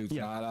prostitutes.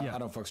 Yeah, I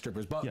don't fuck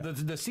strippers. But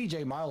the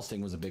CJ Miles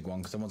thing was a big one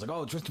because someone's like,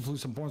 oh, Tristan flew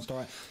some porn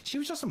star. She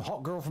was just some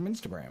hot girl from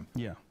Instagram.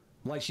 Yeah.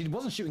 Like, she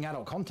wasn't shooting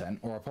adult content,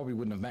 or I probably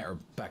wouldn't have met her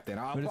back then.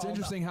 But it's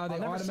interesting how they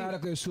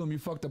automatically assume you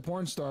fucked a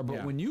porn star,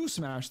 but when you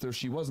smashed her,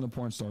 she wasn't a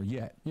porn star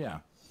yet. Yeah.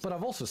 But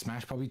I've also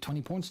smashed probably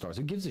 20 porn stars.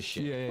 Who gives a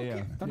shit?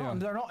 Yeah. They're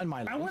not in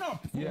my life. And we're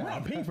not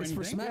paying for anything.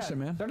 For smashing,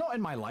 man. They're not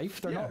in my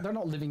life. They're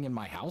not living in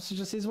my house. It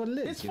just is what it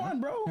is. It's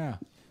fun, bro.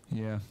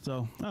 Yeah.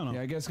 So I don't know.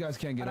 Yeah, I guess guys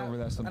can't get over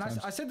that sometimes.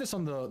 And I said this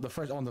on the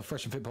Fresh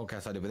and Fit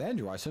podcast I did with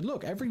Andrew. I said,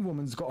 look, every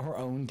woman's got her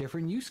own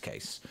different use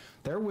case.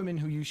 There are women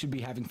who you should be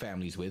having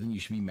families with and you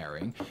should be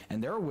marrying,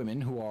 and there are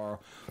women who are,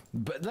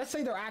 but let's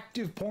say they're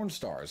active porn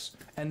stars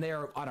and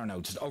they're, I don't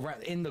know, just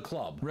around in the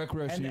club,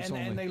 recreational use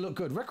only, and they look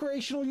good,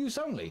 recreational use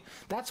only.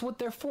 That's what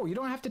they're for. You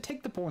don't have to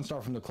take the porn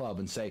star from the club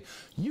and say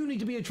you need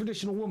to be a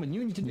traditional woman.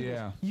 You need to do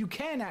this. You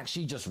can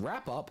actually just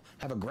wrap up,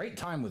 have a great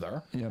time with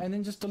her, and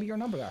then just delete her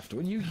number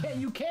afterward. You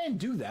can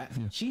do that.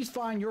 She's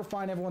fine, you're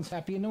fine, everyone's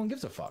happy, and no one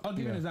gives a fuck. I'll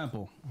give you an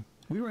example.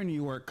 We were in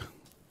New York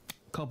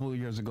a couple of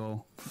years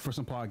ago for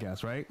some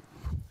podcasts, right?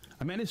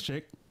 I met this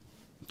chick.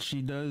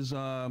 She does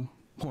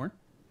porn.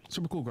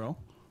 Super cool girl.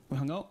 We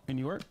hung out in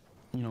New York.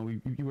 You know,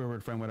 you were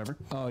a friend, whatever.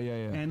 Oh, yeah.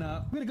 And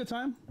we had a good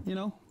time, you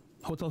know,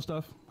 hotel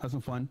stuff, had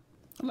some fun.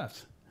 I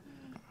left.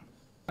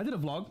 I did a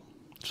vlog,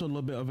 showed a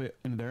little bit of it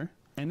in there.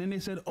 And then they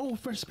said, oh,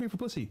 Fresh is paying for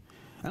pussy.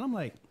 And I'm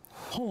like,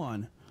 hold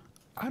on.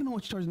 I don't know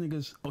what you charge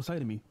niggas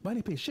outside of me, but I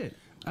didn't pay shit.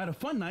 I had a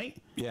fun night,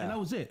 and that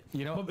was it.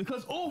 You know, but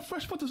because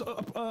Fresh put this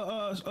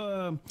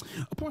a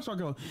porn star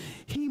girl,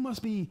 he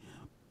must be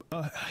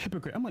a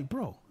hypocrite. I'm like,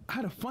 bro, I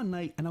had a fun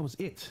night, and that was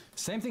it.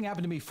 Same thing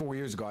happened to me 4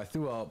 years ago. I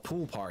threw a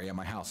pool party at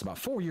my house about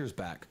 4 years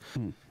back.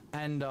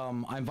 And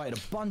I invited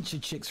a bunch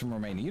of chicks from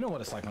Romania. You know what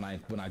it's like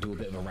when I do a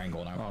bit of a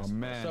wrangle. Oh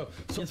man!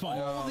 So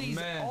all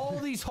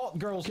these hot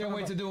girls. Can't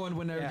wait to do one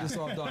when they're just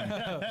all done.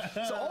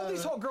 So all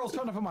these hot girls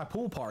turned up at my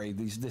pool party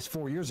this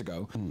 4 years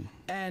ago,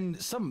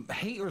 and some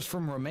haters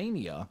from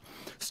Romania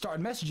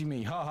started messaging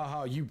me.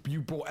 Ha!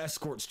 You brought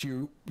escorts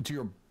to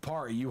your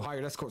party. You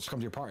hired escorts to come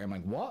to your party. I'm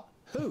like, what?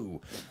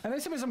 Who? And they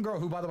sent me some girl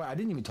who, by the way, I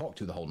didn't even talk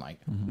to the whole night.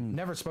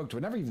 Never spoke to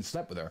her, never even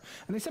slept with her.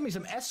 And they sent me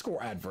some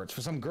escort adverts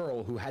for some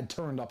girl who had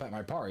turned up at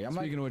my party.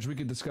 Speaking of which, we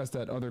could discuss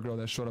that other girl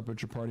that showed up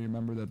at your party.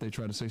 Remember that they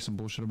tried to say some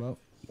bullshit about?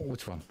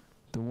 Which one?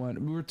 The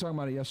one we were talking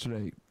about it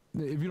yesterday.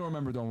 If you don't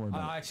remember, don't worry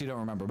about it. I actually don't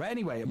remember. But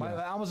anyway,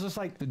 I was just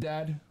like, the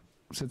dad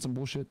said some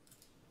bullshit.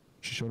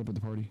 She showed up at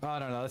the party. Oh,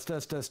 no. Let's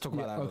talk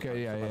about that.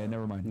 Okay, yeah.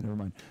 Never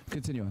mind.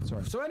 Continue on.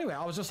 Sorry. So anyway,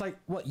 I was just like,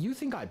 what? You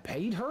think I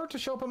paid her to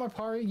show up at my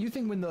party? You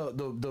think when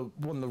the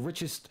one of the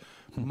richest,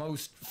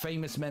 most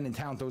famous men in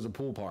town throws a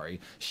pool party,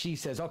 she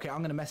says, okay,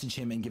 I'm gonna message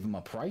him and give him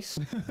a price?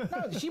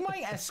 No, she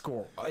might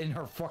escort in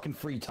her fucking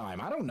free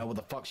time. I don't know what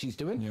the fuck she's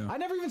doing. Yeah. I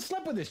never even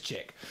slept with this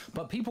chick,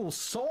 but people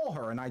saw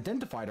her and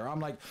identified her. I'm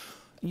like,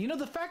 you know,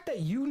 the fact that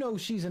you know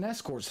she's an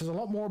escort says a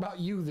lot more about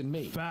you than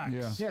me. Facts.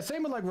 Yeah. Yeah,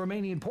 same with like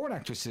Romanian porn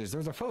actresses.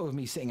 There's a photo of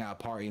me sitting at a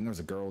party and there's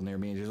a girl near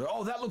me and she's like,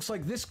 oh, that looks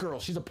like this girl.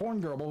 She's a porn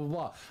girl, blah, blah,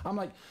 blah. I'm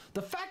like,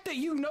 the fact that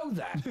you know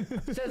that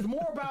says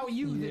more about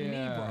you than me,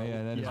 bro.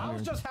 Yeah, that is I was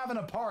weird. just having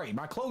a party.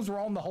 My clothes were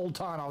on the whole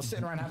time. I was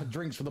sitting around having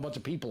drinks with a bunch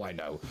of people I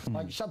know.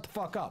 Like, shut the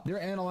fuck up.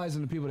 They're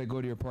analyzing the people that go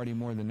to your party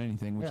more than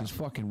anything, which Yeah. is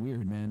fucking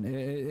weird, man.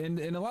 And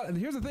a lot.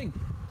 Here's the thing,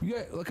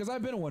 because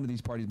I've been to one of these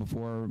parties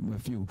before, a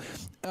few.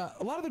 A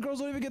lot of the girls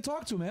don't even get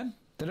talked to, man.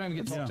 They don't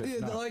even get talked Yeah,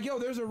 to. No. like, yo,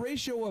 there's a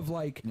ratio of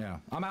like Yeah,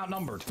 I'm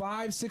outnumbered.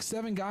 5, 6,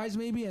 7 guys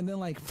maybe, and then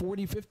like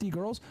 40, 50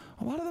 girls.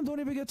 A lot of them don't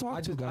even get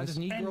talked to, guys. I just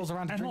need girls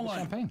around to drink hold the on.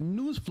 champagne.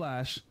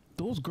 Newsflash: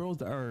 those girls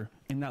that are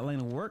in that line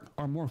of work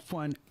are more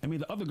fun. I mean,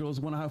 the other girls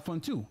want to have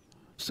fun too.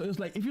 So it's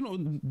like if you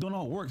don't know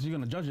how it works, you're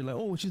gonna judge it like,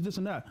 oh, she's this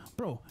and that,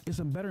 bro. It's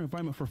a better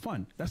environment for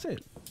fun. That's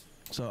it.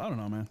 So I don't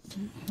know, man.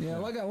 Yeah,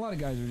 like a lot of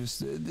guys are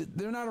just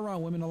they're not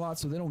around women a lot,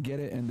 so they don't get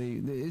it, and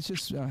they it's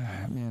just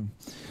man.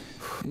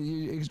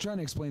 Trying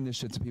to explain this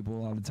shit to people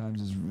a lot of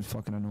times is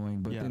fucking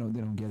annoying, but Yeah. they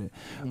don't get it.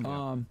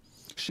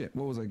 Shit,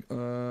 what was I?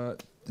 The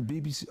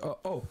BBC.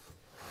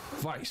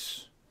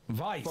 Vice.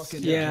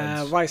 Fucking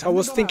Yeah, dickheads. Vice. I And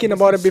was they don't tking have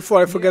about it business.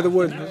 before I forget the Yeah.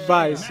 word.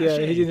 Vice. Yeah,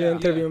 he did Yeah. an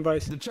interview on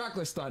Vice. The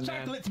chocolate stunt, man.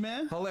 Chocolates,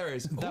 man.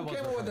 Hilarious. Who That was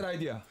came up with that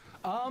idea?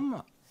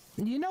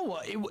 You know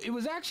what? It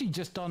was actually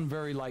just done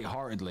very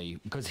lightheartedly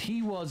because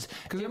he was.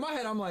 Because in my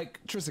head, I'm like,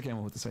 Tristan came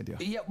up with this idea.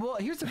 Yeah, well,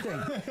 here's the thing.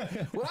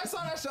 When I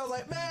saw that show, I was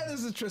like, man,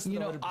 this is Tristan. You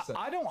know, 100%.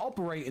 I don't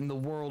operate in the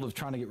world of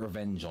trying to get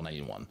revenge on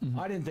anyone.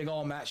 I didn't think,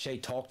 oh, Matt Shea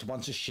talked a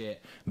bunch of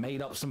shit,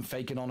 made up some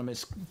fake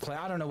anonymous claim.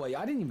 I don't know what.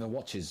 I didn't even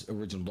watch his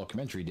original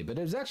documentary he did, but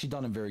it was actually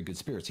done in very good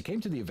spirits. He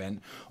came to the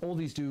event. All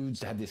these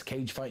dudes had this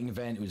cage fighting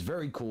event. It was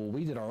very cool.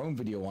 We did our own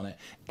video on it.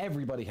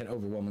 Everybody had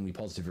overwhelmingly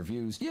positive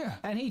reviews. Yeah.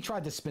 And he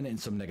tried to spin it in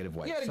some negative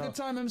way. he had a good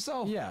time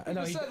himself. Yeah, he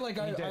no, just he said did. like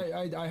He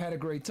did. I had a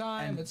great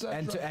time,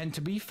 etc. And to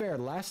be fair,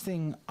 the last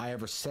thing I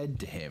ever said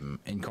to him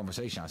in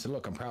conversation, I said,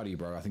 "Look, I'm proud of you,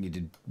 bro. I think you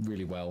did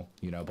really well.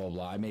 You know, blah blah."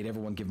 blah. I made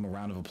everyone give him a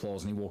round of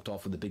applause, and he walked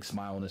off with a big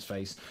smile on his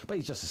face. But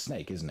he's just a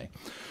snake, isn't he?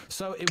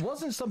 So it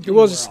wasn't something. He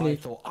was a where snake.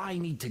 I thought I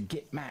need to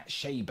get Matt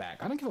Shea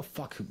back. I don't give a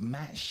fuck who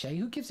Matt Shea.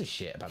 Who gives a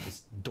shit about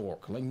this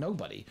dork? Like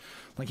nobody.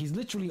 Like he's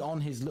literally on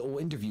his little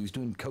interviews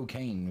doing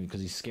cocaine because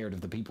he's scared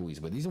of the people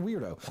he's with. He's a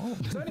weirdo.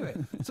 So anyway,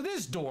 so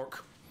this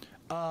dork.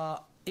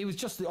 It was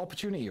just the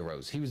opportunity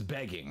arose. He was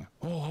begging.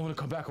 Oh, I want to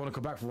come back. I want to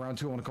come back for round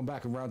two. I want to come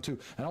back in round two.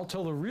 And I'll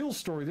tell the real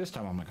story this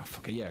time. I'm like, oh,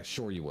 fuck it. Yeah,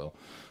 sure you will.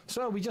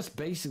 So we just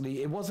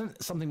basically, it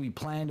wasn't something we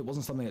planned. It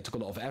wasn't something that took a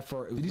lot of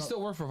effort. It was Did he not-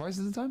 still work for Vice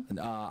at the time?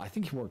 I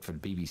think he worked for the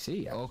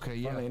BBC. Okay,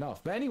 yeah. Funnily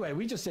enough. But anyway,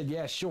 we just said,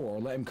 yeah, sure.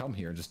 Let him come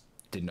here. Just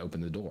didn't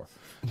open the door.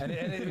 And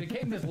it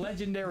became this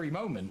legendary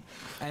moment.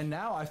 And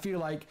now I feel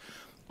like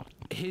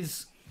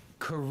his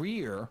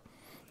career,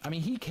 I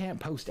mean, he can't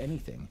post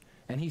anything.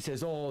 And he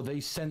says, oh, they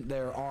sent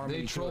their army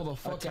They to troll the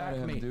fuck attack out of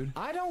him, me. dude.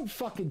 I don't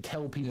fucking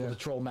tell people Yeah. to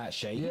troll Matt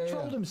Shea. Yeah, he yeah.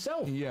 trolled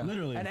himself. Yeah.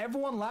 Literally. And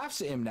everyone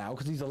laughs at him now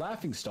because he's a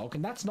laughing stock,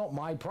 and that's not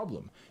my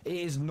problem. It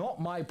is not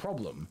my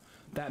problem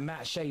that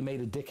Matt Shea made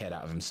a dickhead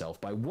out of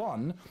himself by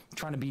one,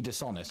 trying to be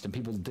dishonest, and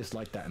people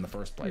dislike that in the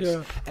first place.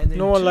 Yeah. And then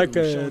No one two, liked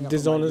a showing up and,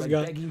 dishonest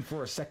guy. begging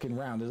for a second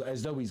round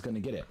as though he's going to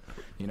get it.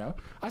 You know,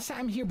 I sat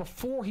him here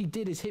before he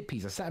did his hit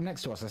piece. I sat him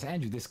next to us. I said,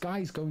 Andrew, this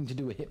guy's going to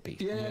do a hit piece.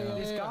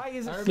 This guy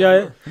is a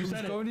Yeah. who's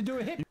going to do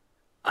a hit.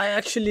 I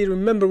actually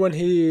remember when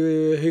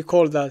he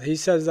called that. He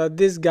says that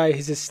this guy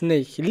is a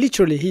snake.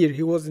 Literally here,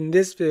 he was in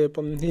this video,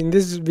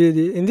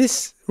 in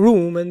this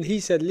room, and he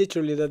said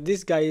literally that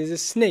this guy is a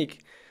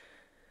snake.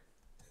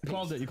 You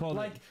called it. You called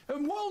Like, it.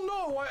 well,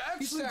 no, I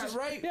actually sat just,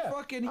 right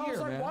fucking I was here,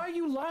 like, man. why are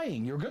you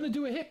lying? You're gonna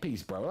do a hit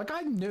piece, bro. Like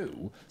I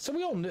knew, so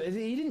we all knew.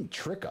 He didn't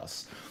trick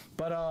us,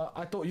 but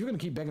I thought you're gonna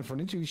keep begging for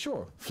an interview.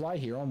 Sure, fly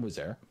here on Wizz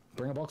Air,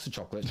 bring a box of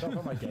chocolate, show up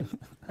at my gate,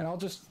 and I'll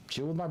just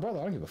chill with my brother.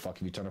 I don't give a fuck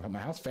if you turn up at my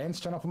house. Fans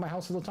turn up at my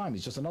house all the time.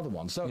 He's just another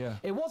one. So Yeah.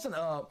 it wasn't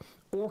a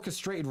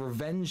orchestrated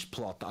revenge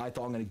plot that I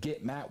thought I'm gonna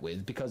get Matt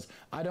with, because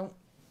I don't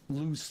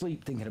lose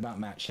sleep thinking about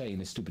Matt Shea and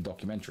his stupid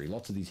documentary.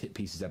 Lots of these hit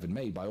pieces have been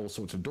made by all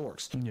sorts of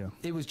dorks. Yeah.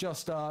 It was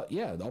just, the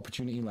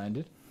opportunity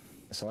landed.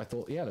 So I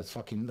thought, yeah, let's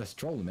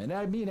troll them.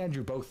 And me and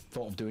Andrew both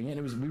thought of doing it.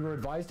 And we were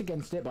advised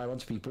against it by a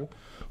bunch of people.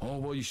 Oh,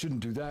 well, you shouldn't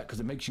do that because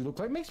it makes you look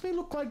like... Makes me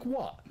look like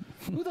what?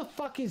 Who the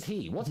fuck is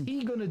he? What's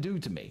he going to do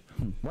to me?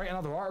 Write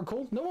another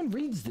article? No one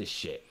reads this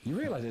shit. You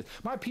realize it?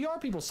 My PR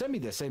people send me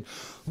this saying,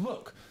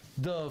 look,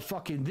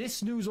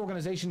 this news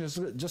organization has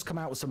just come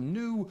out with some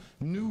new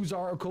news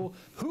article.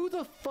 Who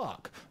the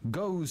fuck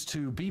goes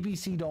to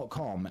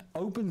BBC.com,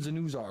 opens a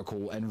news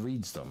article, and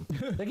reads them?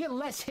 They get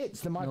less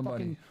hits than my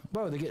fucking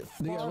bro. They get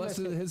less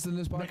hits than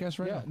this podcast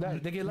right now.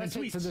 They get less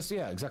hits than this.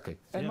 Yeah, exactly.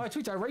 And my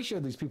tweets, I ratio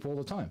these people all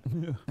the time.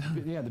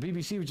 Yeah, the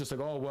BBC was just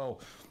like, oh well,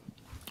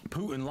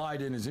 Putin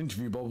lied in his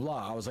interview, blah, blah,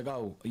 blah. I was like,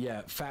 oh,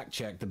 yeah, fact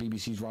check. The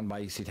BBC's run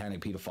by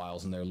satanic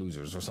pedophiles and they're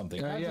losers or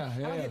something. I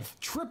get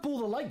triple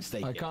the likes they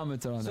get. I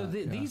commented on that. So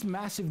these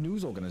massive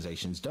news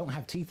organizations don't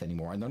have teeth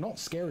anymore and they're not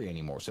scary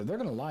anymore. So they're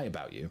going to lie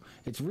about you.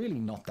 It's really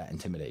not that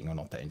intimidating or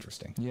not that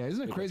interesting. Yeah,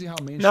 isn't it crazy how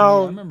mainstream...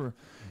 I remember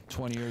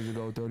 20 years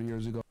ago, 30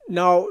 years ago.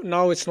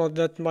 Now it's not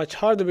that much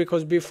harder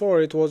because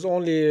before it was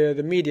only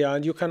the media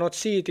and you cannot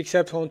see it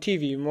except on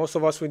TV. Most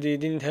of us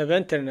didn't have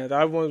internet.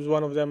 I was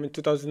one of them in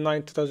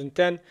 2009,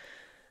 2010.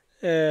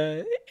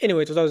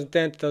 Anyway,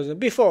 2010,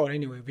 before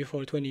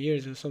 20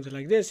 years or something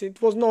like this,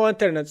 it was no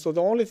internet. So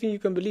the only thing you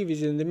can believe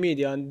is in the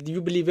media, and you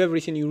believe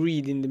everything you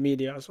read in the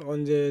media, so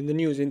on the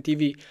news, in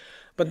TV.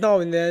 But now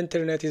in the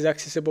internet is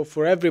accessible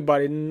for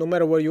everybody, no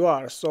matter where you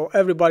are. So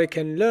everybody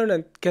can learn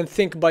and can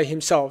think by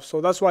himself.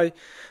 So that's why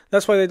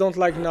they don't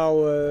like now.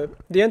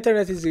 The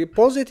internet is a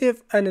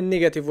positive and a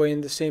negative way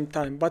in the same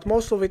time. But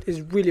most of it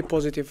is really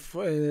positive,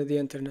 the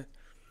internet.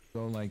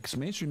 So like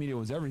mainstream media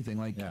was everything.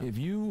 Like if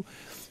you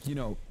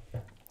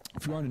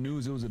were on the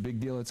news, it was a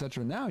big deal,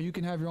 etc. Now you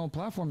can have your own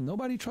platform.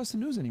 Nobody trusts the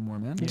news anymore,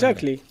 man.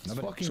 Exactly. It's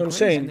fucking So I'm crazy.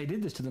 saying. And they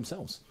did this to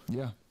themselves.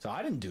 Yeah. So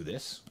I didn't do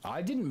this.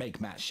 I didn't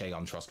make Matt Shea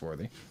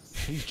untrustworthy.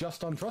 He's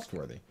just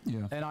untrustworthy.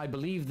 Yeah. And I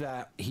believe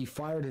that he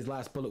fired his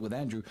last bullet with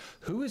Andrew.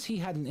 Who has he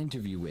had an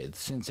interview with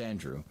since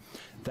Andrew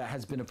that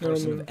has been a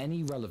person of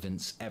any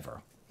relevance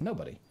ever?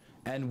 Nobody.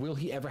 And will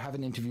he ever have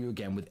an interview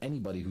again with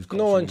anybody who's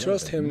No one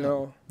trusts him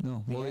now.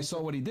 No. Well, they saw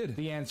what he did.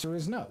 The answer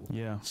is no.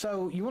 Yeah.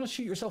 So you want to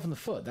shoot yourself in the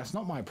foot. That's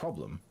not my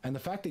problem. And the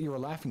fact that you're a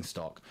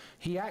laughingstock,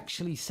 he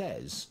actually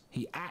says,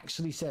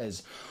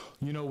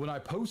 when I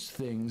post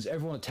things,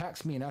 everyone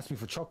attacks me and asks me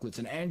for chocolates.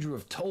 And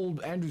Andrew's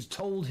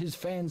told his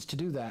fans to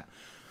do that.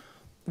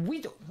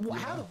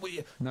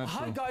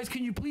 Hi guys,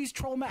 can you please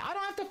troll Matt? I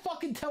don't have to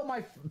fucking tell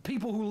my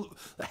people who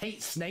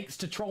hate snakes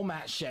to troll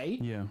Matt Shea.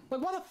 Yeah.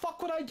 Like, why the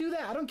fuck would I do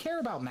that? I don't care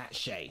about Matt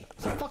Shea.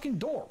 He's a fucking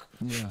dork.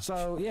 Yeah.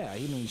 So yeah,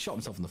 he shot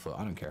himself in the foot.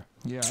 I don't care.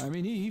 Yeah, I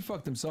mean, he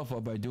fucked himself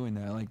up by doing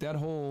that. Like that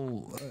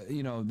whole,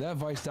 that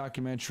Vice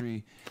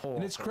documentary.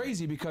 And it's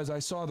crazy because I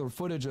saw the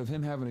footage of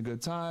him having a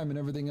good time and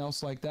everything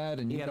else like that.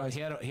 And he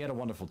had a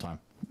wonderful time.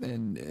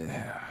 And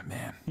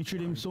man, You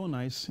treated him so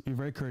nice. You're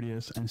very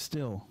courteous, and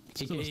still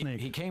a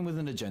snake. He came with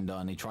an agenda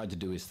and he tried to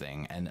do his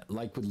thing. And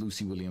like with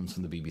Lucy Williams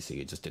from the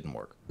BBC, it just didn't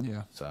work.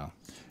 Yeah. So,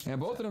 and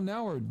both of them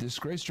now are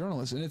disgraced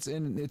journalists,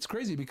 and it's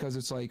crazy because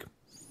it's like.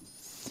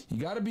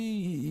 You gotta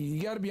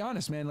be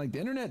honest, man. Like the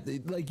internet,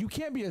 like you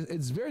can't be.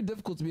 It's very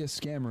difficult to be a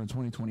scammer in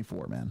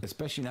 2024, man.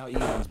 especially now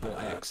Elon's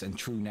bought X and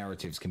true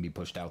narratives can be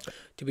pushed out there.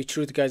 To be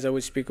truth, guys, I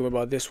will speak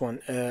about this one.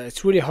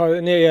 It's really hard.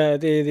 And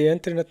the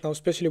internet now,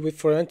 especially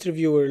for an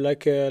interviewer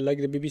like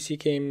the BBC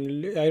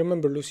came. I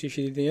remember Lucy,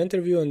 she did the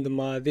interview, and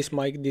this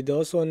Mike did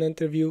also an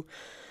interview.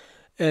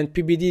 And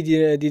PBD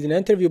did an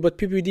interview, but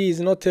PBD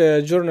is not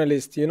a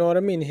journalist. You know what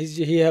I mean?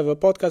 He have a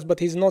podcast, but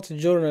he's not a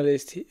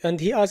journalist. And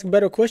he asked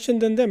better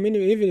questions than them.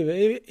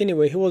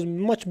 Anyway, he was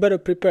much better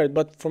prepared.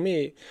 But for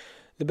me,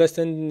 the best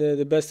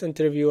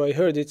interview I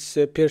heard, it's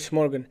Piers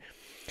Morgan,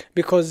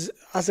 because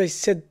as I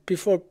said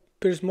before,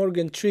 Piers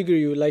Morgan trigger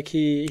you. Like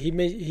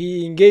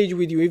he engage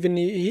with you. Even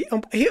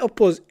he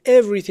oppose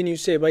everything you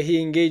say, but he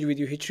engage with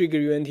you. He trigger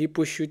you and he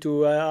push you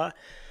to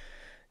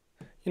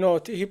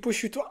he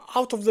push you to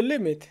out of the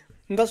limit.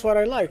 And that's what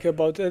I like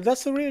about it.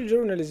 That's the real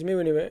journalism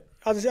anyway.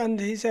 And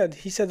he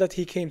said that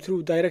he came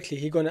through directly.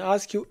 He gonna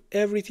ask you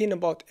everything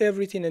about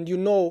everything, and you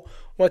know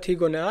what he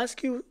gonna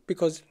ask you,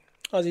 because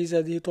as he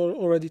said,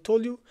 already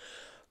told you.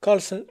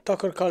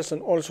 Tucker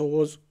Carlson also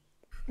was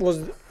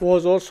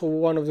also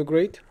one of the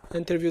great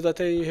interviews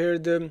that I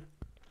heard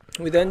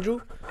with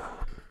Andrew.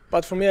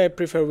 But for me, I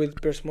prefer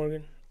with Piers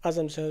Morgan. As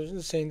I'm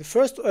saying, the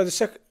first, the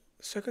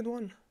second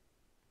one.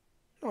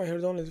 No, I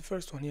heard only the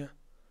first one. Yeah.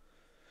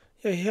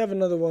 Yeah, he have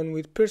another one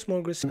with Piers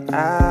Morgan.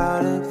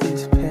 Out of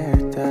this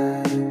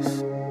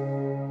paradise,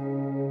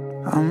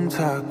 I'm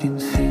talking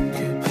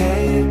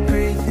syncopated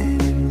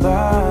breathing,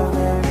 love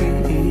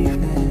every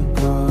evening,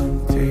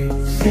 going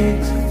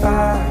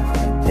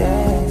 365,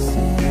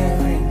 dancing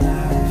every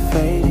night,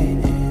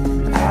 fading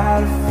in,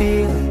 out of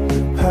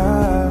feeling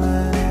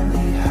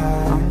permanently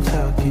high. I'm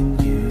talking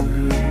you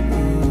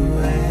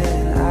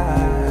and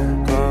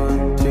I,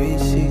 going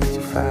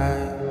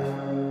 365.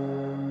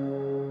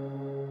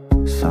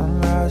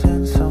 Sunrise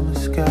and summer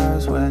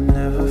skies, we're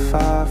never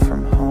far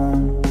from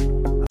home.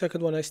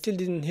 Second one, I still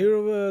didn't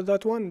hear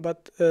that one,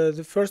 but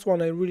the first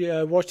one I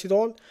watched it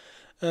all,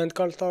 and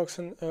Carl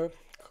Clarkson,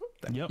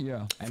 them. Yep.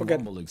 Yeah. And Forget-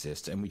 Rumble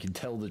exists, and we can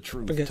tell the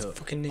truth Forget to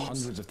fucking names.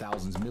 hundreds of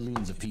thousands,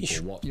 millions of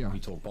people what Yeah. we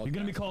talk about. You're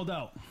gonna be called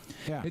out.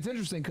 Yeah. It's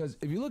interesting because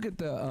if you look at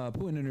the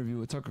Putin interview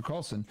with Tucker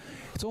Carlson,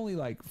 it's only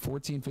like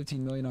 14,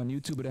 15 million on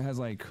YouTube, but it has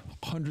like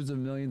hundreds of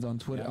millions on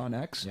Twitter, Yeah. on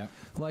X. Yeah.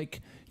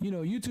 Like,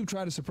 YouTube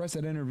tried to suppress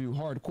that interview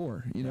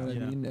hardcore, you know what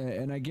Yeah. I mean?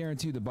 And I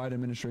guarantee you the Biden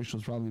administration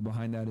was probably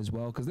behind that as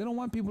well because they don't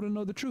want people to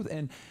know the truth.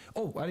 And,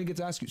 I didn't get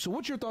to ask you. So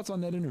what's your thoughts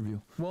on that interview?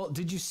 Well,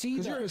 did you see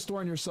Because that? you're a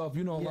historian yourself.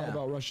 You know a lot Yeah.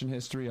 about Russian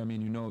history. I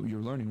mean,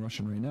 you're learning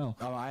Russian right now.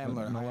 Oh, I am You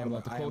learning. know a lot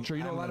about the culture.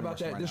 You know a lot about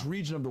this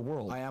region of the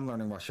world. I am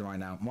learning Russian right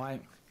now. My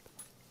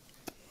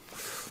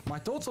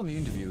thoughts on the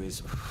interview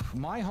is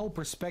my whole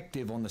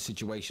perspective on the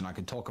situation I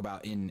could talk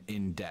about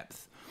in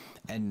depth.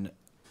 And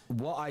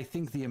what I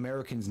think the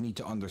Americans need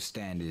to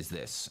understand is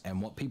this,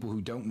 and what people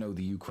who don't know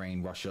the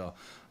Ukraine-Russia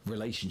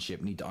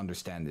relationship need to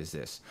understand is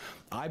this.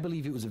 I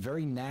believe it was a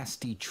very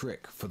nasty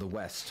trick for the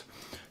West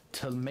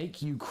to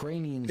make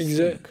Ukrainians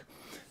think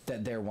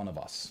that they're one of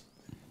us.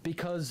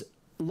 Because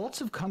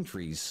lots of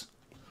countries,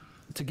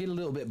 to get a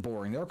little bit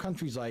boring, there are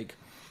countries like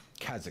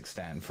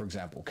Kazakhstan, for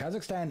example.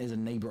 Kazakhstan is a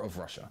neighbor of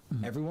Russia.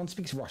 Everyone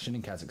speaks Russian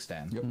in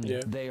Kazakhstan.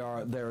 Yeah.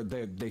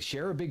 They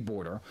share a big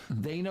border.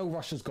 They know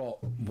Russia's got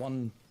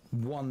one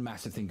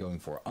massive thing going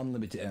for it,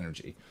 unlimited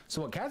energy.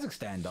 So what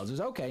Kazakhstan does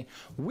is, okay,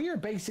 we're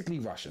basically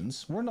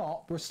Russians. We're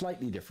not. We're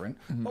slightly different,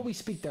 but we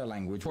speak their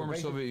language. Former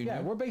Soviet Union.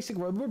 Yeah, we're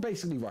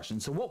basically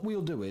Russians. So what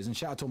we'll do is, and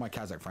shout out to all my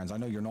Kazakh friends, I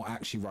know you're not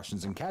actually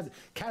Russians, and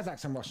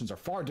Kazakhs and Russians are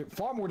far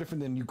more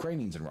different than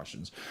Ukrainians and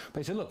Russians. But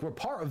they say, look, we're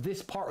part of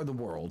this part of the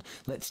world.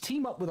 Let's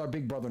team up with our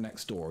big brother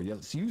next door.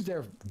 Let's use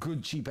their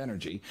good, cheap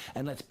energy,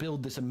 and let's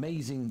build this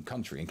amazing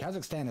country. And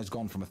Kazakhstan has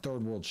gone from a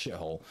third world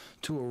shithole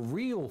to a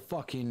real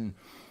fucking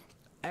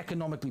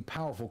economically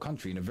powerful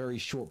country in a very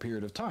short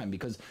period of time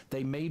because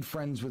they made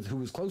friends with who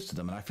was close to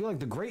them. And I feel like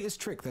the greatest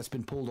trick that's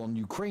been pulled on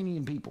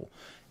Ukrainian people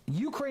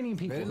who,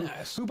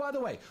 by the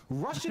way,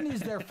 Russian is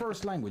their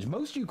first language.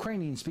 Most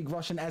Ukrainians speak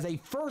Russian as a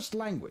first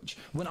language.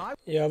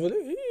 Yeah, but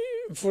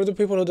for the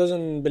people who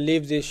doesn't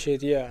believe this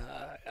shit,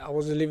 I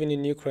was living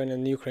in Ukraine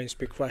and Ukraine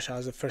speak Russian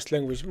as a first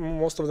language.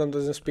 Most of them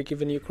doesn't speak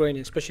even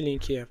Ukrainian, especially in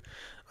Kiev.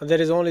 And there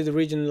is only the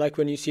region like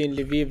when you see in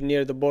Lviv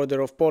near the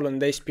border of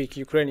Poland, they speak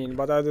Ukrainian.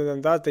 But other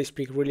than that, they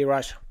speak really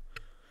Russian.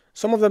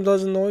 Some of them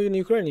doesn't know even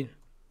Ukrainian.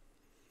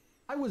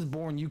 I was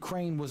born,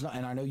 Ukraine was not,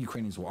 and I know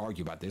Ukrainians will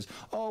argue about this.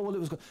 Oh, well, it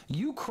was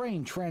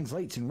Ukraine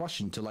translates in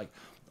Russian to like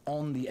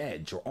on the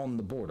edge or on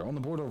the border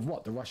of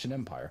what? The Russian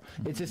Empire.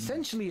 It's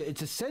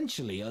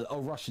essentially a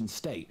Russian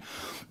state.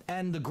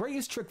 And the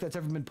greatest trick that's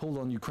ever been pulled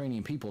on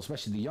Ukrainian people,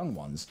 especially the young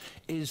ones,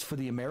 is for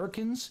the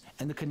Americans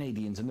and the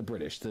Canadians and the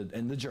British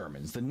and the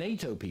Germans, the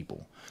NATO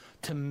people,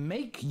 to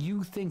make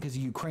you think as a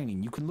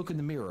Ukrainian, you can look in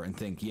the mirror and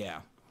think,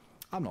 yeah,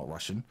 I'm not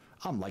Russian.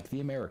 I'm like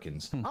the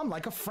Americans. I'm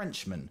like a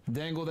Frenchman.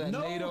 Dangle that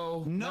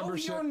NATO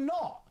membership. No, you're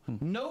not.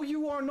 No,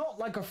 you are not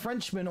like a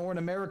Frenchman or an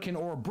American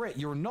or a Brit.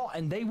 You're not,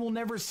 and they will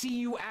never see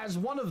you as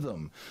one of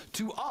them.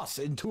 To us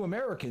and to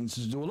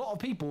Americans, to a lot of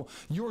people,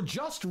 you're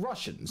just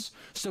Russians.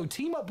 So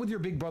team up with your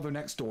big brother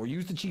next door,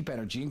 use the cheap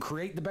energy, and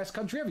create the best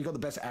country ever. You got the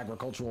best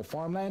agricultural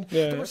farmland.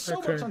 Yeah, there was so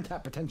okay. much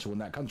untapped potential in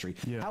that country.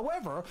 Yeah.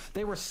 However,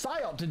 they were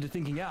psyoped into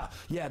thinking,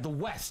 yeah, the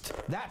West,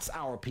 that's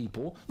our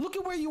people. Look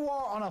at where you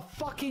are on a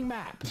fucking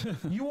map.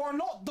 You are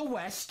not the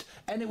West,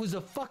 and it was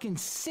a fucking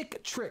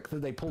sick trick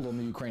that they pulled on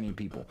the Ukrainian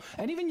people.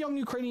 And even young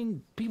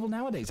Ukrainian people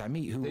nowadays I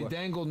meet who They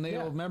dangled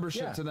NATO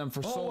membership to them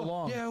for so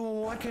long. Yeah,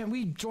 well, why can't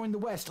we join the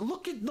West?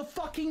 Look at the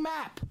fucking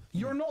map.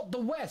 You're not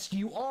the West.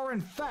 You are, in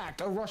fact,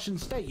 a Russian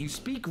state. You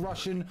speak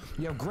Russian.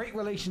 You have great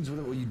relations with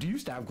it. Well, you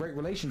used to have great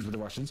relations with the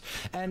Russians.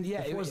 And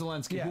yeah, Before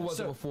Zelensky, who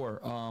was it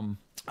before?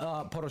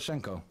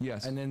 Poroshenko.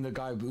 Yes. And then the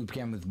guy who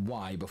began with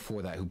Y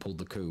before that, who pulled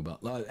the coup. But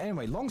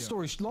anyway, long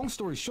story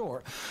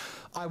short,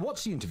 I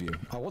watched the interview.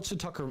 I watched the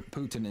Tucker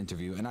Putin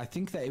interview, and I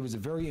think that it was a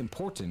very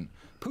important.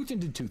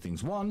 Putin did two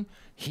things. One,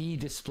 he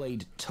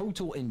displayed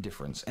total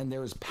indifference, and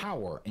there is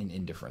power in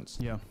indifference.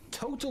 Yeah.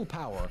 Total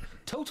power.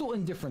 Total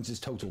indifference is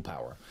total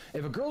power.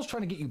 If a girl's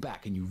trying to get you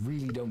back and you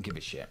really don't give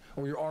a shit,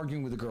 or you're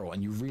arguing with a girl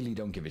and you really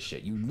don't give a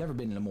shit, you've never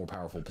been in a more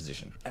powerful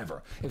position,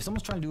 ever. If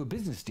someone's trying to do a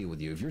business deal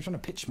with you, if you're trying to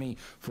pitch me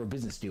for a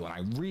business deal and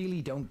I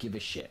really don't give a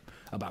shit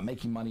about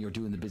making money or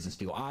doing the business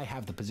deal, I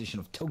have the position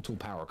of total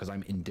power because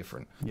I'm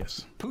indifferent.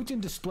 Yes. Putin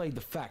displayed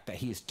the fact that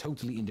he is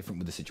totally indifferent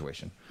with the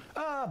situation.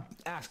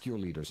 Ask your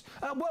leaders.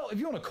 Well, if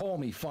you want to call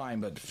me, fine,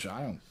 but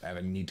I don't have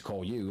any need to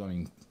call you. I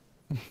mean,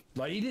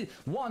 like he did.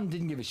 One,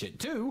 didn't give a shit.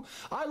 Two,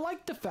 I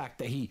like the fact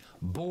that he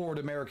bored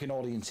American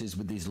audiences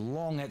with these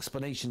long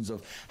explanations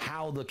of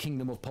how the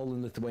Kingdom of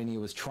Poland, Lithuania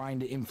was trying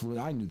to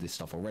influence. I knew this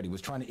stuff already. Was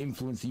trying to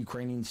influence the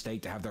Ukrainian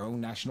state to have their own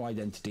national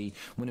identity,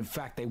 when in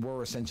fact they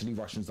were essentially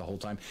Russians the whole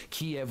time.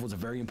 Kiev was a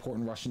very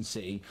important Russian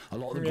city. A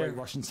lot of the great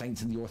Russian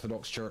saints in the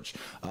Orthodox Church,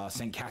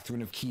 Saint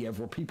Catherine of Kiev,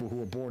 were people who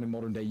were born in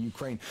modern day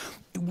Ukraine.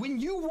 When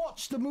you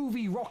watch the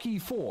movie Rocky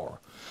IV,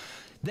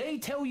 they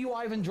tell you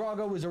Ivan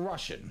Drago is a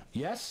Russian.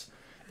 Yes.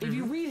 If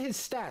you read his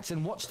stats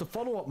and watch the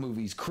follow-up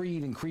movies,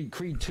 Creed and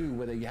Creed 2,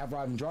 where they have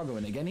Ivan Drago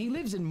in it again, he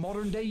lives in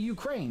modern-day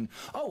Ukraine.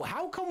 Oh,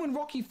 how come when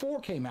Rocky 4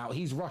 came out,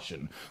 he's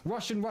Russian?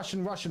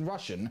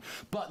 Russian.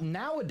 But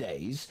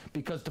nowadays,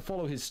 because to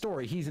follow his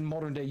story, he's in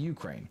modern-day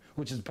Ukraine,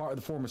 which is part of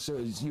the former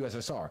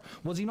USSR.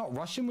 Was he not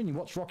Russian when you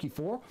watched Rocky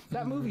 4?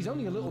 That movie's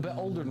only a little bit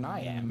older than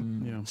I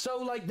am. Yeah. So,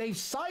 like, they've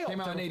psyoped...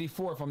 Came out in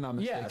 84, if I'm not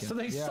mistaken. Yeah, so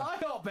they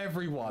psyop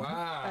everyone.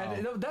 Wow. And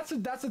you know, that's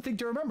a thing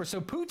to remember. So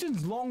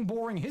Putin's long,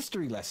 boring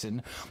history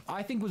lesson,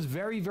 I think, was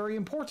very, very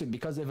important,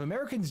 because if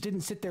Americans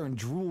didn't sit there and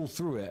drool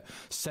through it,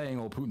 saying,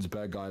 "Oh, Putin's a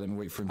bad guy, let me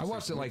wait for him." I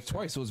watched it like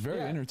twice. It was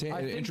very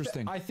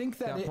interesting. I think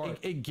that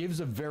it gives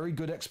a very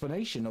good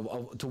explanation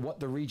of to what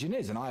the region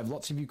is. And I have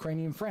lots of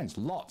Ukrainian friends,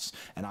 lots.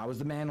 And I was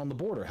the man on the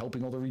border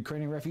helping all the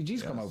Ukrainian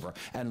refugees come over.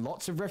 And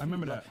lots of refugees. I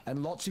remember that.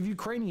 And lots of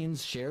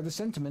Ukrainians share the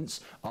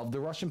sentiments of the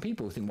Russian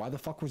people who think, why the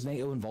fuck was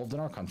NATO involved in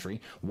our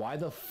country? Why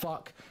the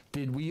fuck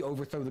did we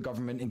overthrow the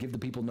government and give the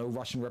people no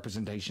Russian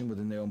representation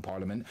within their own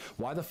parliament?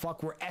 Why the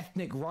fuck were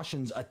ethnic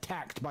Russians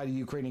attacked by the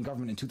Ukrainian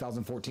government in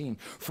 2014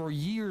 for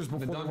years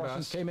before the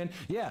Russians came in?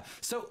 Yeah.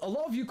 So a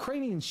lot of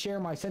Ukrainians share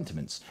my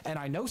sentiments. And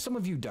I know some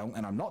of you don't,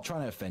 and I'm not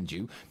trying to offend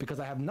you, because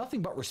I have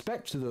nothing but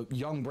respect to the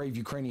young, brave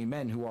Ukrainian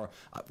men who are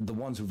the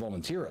ones who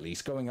volunteer, at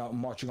least, going out and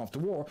marching off to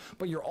war.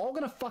 But you're all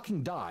going to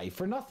fucking die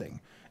for nothing.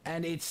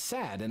 And it's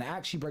sad, and it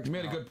actually breaks my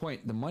heart. You made a good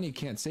point. The money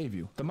can't save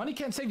you. The money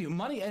can't save you.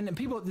 Money, and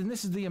people, and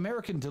this is the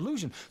American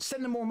delusion.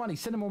 Send them more money,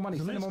 send them more money,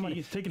 send them more money. Zelensky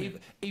is taking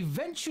it.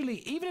 Eventually,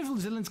 even if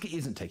Zelensky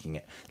isn't taking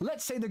it,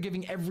 let's say they're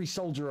giving every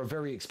soldier a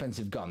very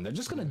expensive gun. They're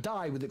just going to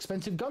die with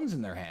expensive guns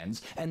in their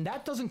hands, and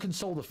that doesn't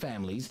console the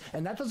families,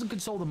 and that doesn't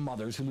console the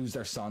mothers who lose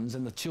their sons,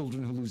 and the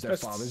children who lose their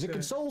fathers. It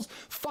consoles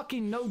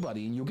fucking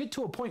nobody, and you'll get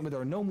to a point where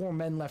there are no more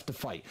men left to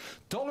fight.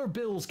 Dollar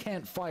bills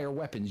can't fire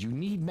weapons. You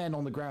need men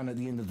on the ground at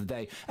the end of the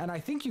day, and I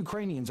think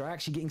Ukrainians are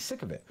actually getting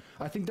sick of it.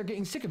 I think they're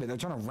getting sick of it. They're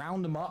trying to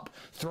round them up,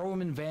 throw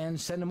them in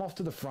vans, send them off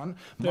to the front.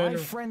 My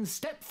friend's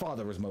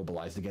stepfather was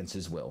mobilized against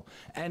his will,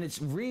 and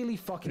it's really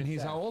fucking And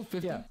he's sad. how old?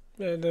 50? Yeah.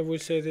 And I will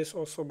say this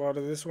also about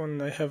this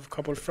one. I have a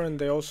couple friends.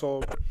 They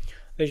also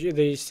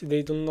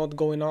they do not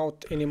going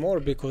out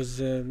anymore because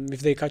if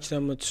they catch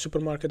them at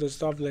supermarket or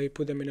stuff, they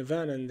put them in a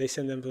van and they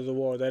send them to the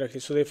war directly.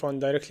 So they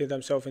found directly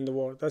themselves in the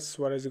war. That's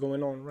what is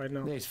going on right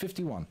now. Yeah, he's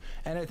 51,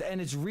 and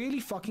it's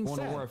really fucking Won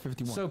a sad. war at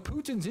 51. So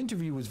Putin's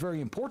interview was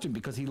very important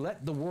because he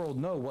let the world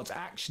know what's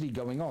actually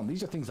going on.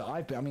 These are things that I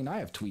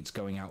have tweets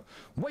going out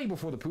way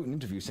before the Putin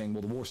interview saying,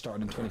 well, the war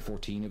started in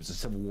 2014. It was a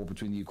civil war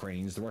between the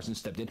Ukrainians. The Russians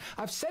stepped in.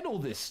 I've said all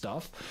this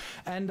stuff,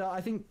 and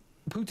I think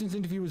Putin's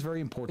interview was very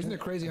important. Isn't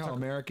it crazy how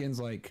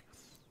Americans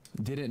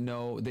didn't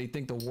know? They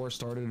think the war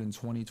started in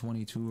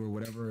 2022 or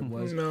whatever it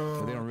was. No,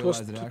 but they don't it was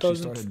realize it actually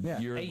 2000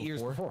 started years 8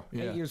 years before.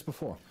 Yeah. 8 years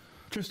before.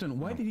 Tristan,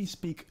 why did he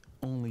speak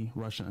only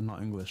Russian and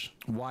not English?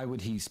 Why would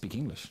he speak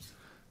English?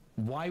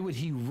 Why would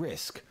he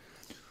risk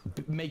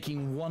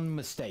making one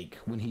mistake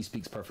when he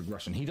speaks perfect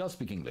Russian? He does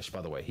speak English,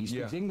 by the way. He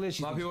speaks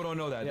English. A lot of people don't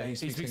know that. Yeah, that he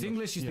speaks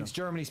English. He speaks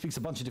German. He speaks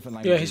a bunch of different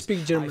Yeah, languages. he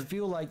speaks German. I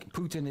feel like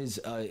Putin is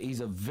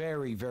he's a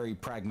very, very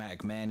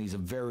pragmatic man. He's a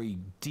very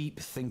deep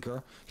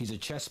thinker. He's a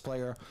chess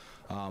player,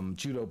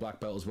 judo black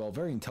belt as well.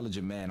 Very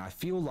intelligent man. I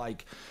feel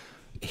like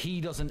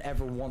he doesn't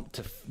ever want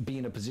to be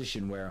in a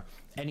position where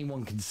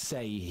anyone can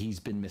say he's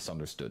been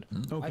misunderstood.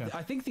 Okay.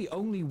 I think the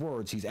only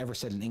words he's ever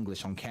said in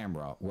English on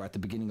camera were at the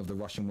beginning of the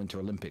Russian Winter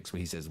Olympics, where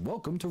he says,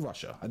 "Welcome to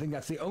Russia." I think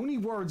that's the only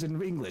words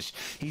in English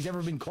he's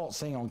ever been caught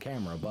saying on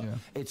camera. But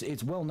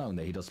it's well known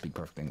that he does speak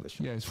perfect English.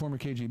 Yeah, he's former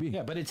KGB.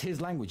 Yeah, but it's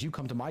his language. You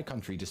come to my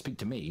country to speak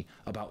to me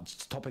about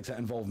topics that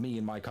involve me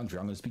in my country.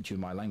 I'm going to speak to you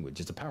in my language.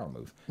 It's a power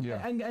move.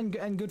 Yeah.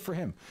 And good for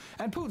him.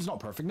 And Putin's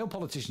not perfect. No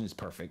politician is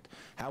perfect.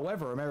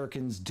 However,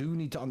 Americans do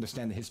need to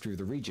understand the history of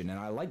the region. And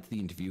I liked the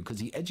interview because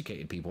he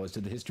educated people as to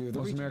the history of the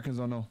Most region. Americans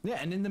don't know. Yeah,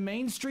 and in the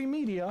mainstream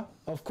media,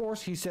 of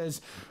course, he says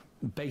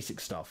basic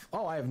stuff.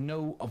 Oh, I have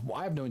no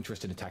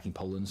interest in attacking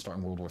Poland,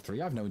 starting World War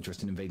III. I have no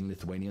interest in invading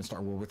Lithuania and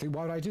starting World War III.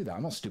 Why would I do that?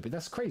 I'm not stupid.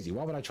 That's crazy.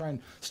 Why would I try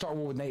and start a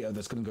war with NATO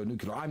that's going to go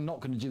nuclear? I'm not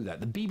going to do that.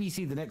 The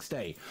BBC the next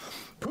day,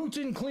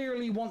 Putin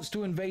clearly wants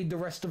to invade the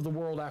rest of the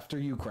world after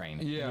Ukraine.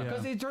 Yeah.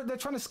 Because they're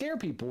trying to scare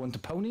people into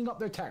ponying up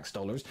their tax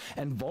dollars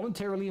and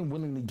voluntarily and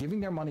willingly giving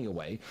their money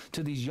away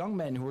to these young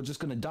men who are just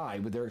going to die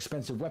with their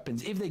expensive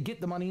weapons if they get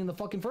the money in the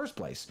fucking first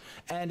place.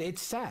 And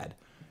it's sad.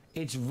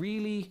 It's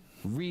really,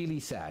 really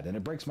sad, and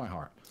it breaks my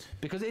heart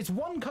because it's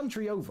one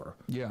country over.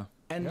 Yeah.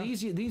 And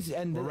these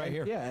and we're right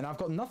here. Yeah, and I've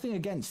got nothing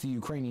against the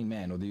Ukrainian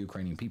man or the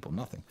Ukrainian people.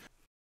 Nothing.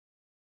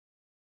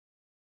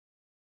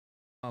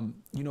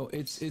 You know,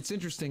 it's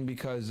interesting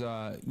because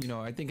you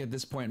know, I think at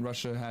this point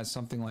Russia has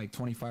something like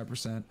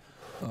 25%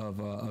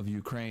 of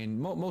Ukraine,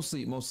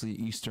 mostly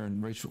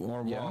Eastern, rich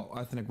or well,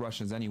 ethnic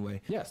Russians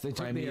anyway. Yes, they took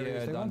the Crimea,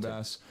 areas they wanted.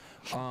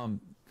 Donbass.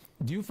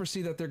 Do you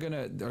foresee that they're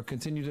gonna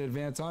continue to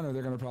advance on, or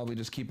they're gonna probably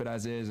just keep it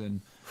as is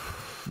and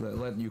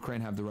let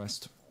Ukraine have the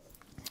rest?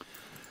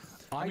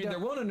 I mean, they're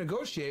willing to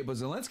negotiate, but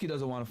Zelensky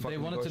doesn't want to fucking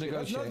They wanted to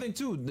negotiate. That's nothing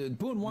too.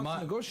 Putin wants to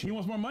negotiate. He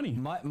wants more money.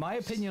 My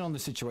opinion on the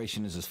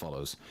situation is as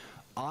follows.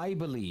 I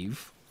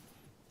believe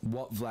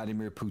what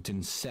Vladimir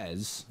Putin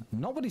says,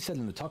 not what he said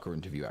in the Tucker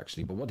interview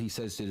actually, but what he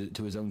says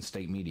to his own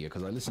state media,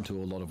 because I listened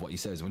to a lot of what he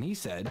says. When he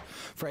said,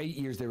 for 8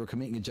 years they were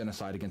committing a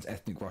genocide against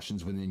ethnic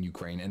Russians within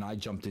Ukraine, and I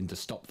jumped in to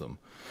stop them.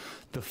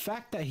 The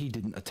fact that he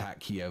didn't attack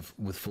Kiev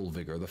with full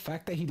vigor, the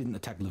fact that he didn't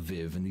attack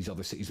Lviv and these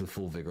other cities with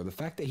full vigor, the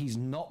fact that he's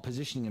not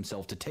positioning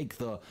himself to take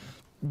the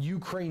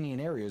Ukrainian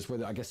areas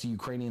where I guess the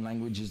Ukrainian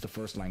language is the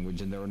first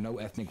language and there are no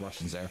ethnic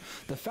Russians there.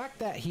 The fact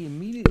that he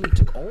immediately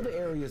took all the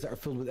areas that are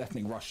filled with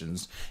ethnic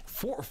Russians,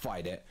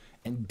 fortified it,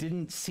 and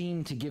didn't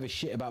seem to give a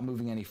shit about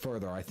moving any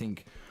further, I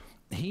think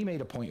he made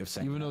a point of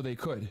saying Even though they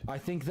could. I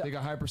think that They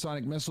got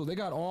hypersonic missile. They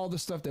got all the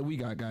stuff that we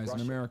got, guys,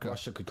 in America.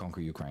 Russia could conquer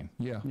Ukraine.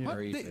 Yeah.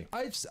 Very easily.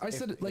 I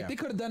said it, like, yeah. they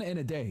could have done it in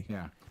a day.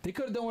 Yeah. They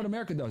could have done what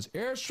America does.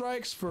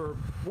 Airstrikes for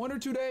 1 or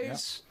 2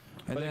 days.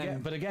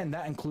 And But again,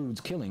 that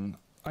includes killing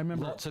I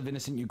remember lots of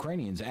innocent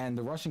Ukrainians, and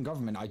the Russian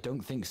government, I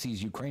don't think,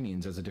 sees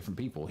Ukrainians as a different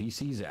people. He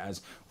sees it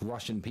as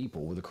Russian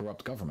people with a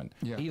corrupt government.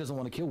 Yeah. He doesn't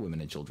want to kill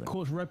women and children.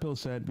 Coach Red Pill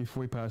said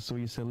before he passed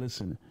away, he said,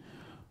 listen,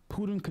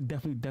 Putin could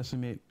definitely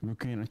decimate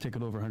Ukraine and take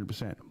it over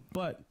 100%,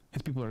 but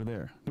his people are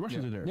there. The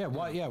Russians are there.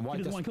 Why He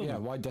doesn't wanna kill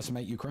them. why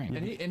decimate Ukraine?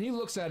 And he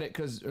looks at it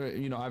because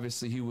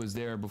obviously he was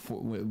there before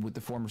with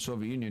the former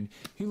Soviet Union.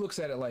 He looks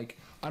at it like,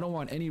 I don't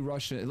want any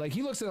Russian. Like,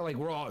 he looks at it like,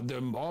 we're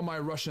all my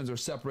Russians are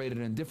separated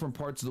in different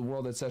parts of the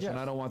world, etc. Yes. And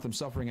I don't want them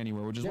suffering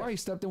anywhere. Which is Yes. why he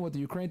stepped in with the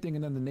Ukraine thing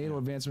and then the NATO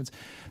advancements.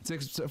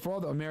 It's like, for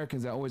all the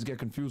Americans that always get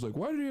confused, like,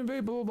 why did he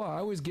invade? Blah blah blah. I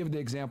always give the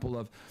example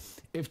of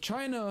if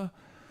China,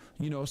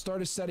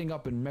 started setting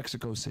up in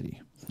Mexico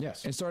City.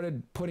 Yes. And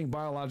started putting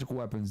biological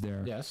weapons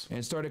there. Yes.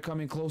 And started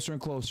coming closer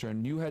and closer.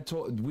 And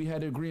we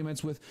had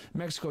agreements with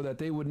Mexico that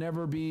they would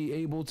never be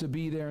able to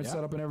be there and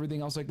set up and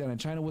everything else like that. And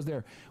China was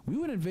there. We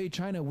would invade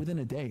China within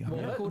a day.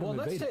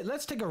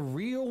 Let's take a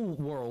real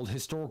world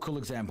historical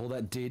example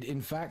that did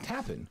in fact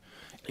happen.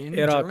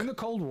 Iraq. During the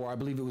Cold War, I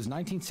believe it was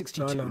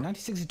 1962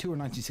 or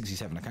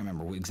 1967. I can't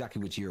remember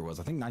exactly which year it was.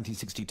 I think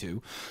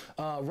 1962.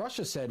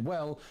 Russia said,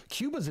 well,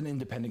 Cuba's an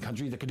independent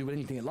country that can do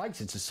anything it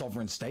likes. It's a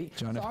sovereign state.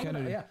 John F.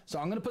 Kennedy. So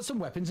I'm going to put some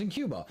weapons in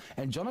Cuba.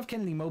 And John F.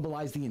 Kennedy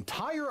mobilized the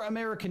entire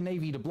American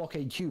Navy to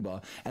blockade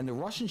Cuba. And the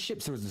Russian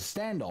ships, there was a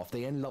standoff.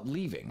 They ended up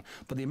leaving.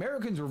 But the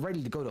Americans were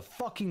ready to go to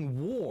fucking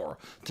war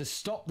to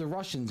stop the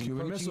Russians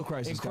Cuban Missile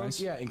Crisis, guys.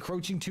 Yeah,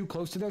 encroaching too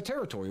close to their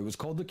territory. It was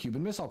called the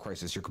Cuban Missile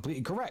Crisis. You're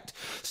completely correct.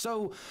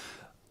 So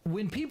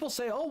when people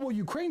say, oh, well,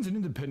 Ukraine's an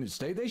independent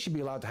state, they should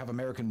be allowed to have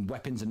American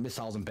weapons and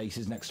missiles and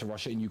bases next to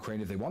Russia and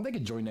Ukraine if they want. They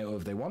could join NATO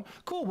if they want.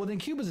 Cool. Well, then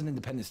Cuba's an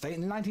independent state.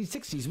 In the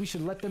 1960s, we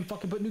should let them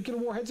fucking put nuclear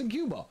warheads in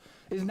Cuba.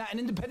 Isn't that an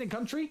independent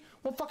country?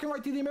 What fucking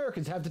right do the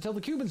Americans have to tell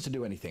the Cubans to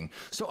do anything?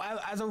 So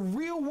as a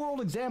real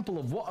world example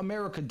of what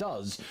America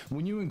does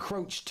when you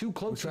encroach too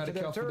close to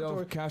their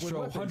territory.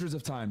 Castro hundreds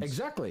of times.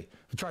 Exactly.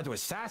 We've tried to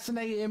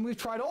assassinate him. We've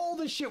tried all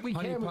this shit we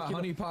can.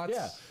 Honeypots.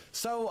 Yeah.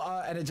 So,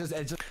 and it just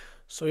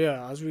So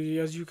yeah,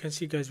 as you can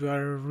see, guys, we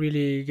are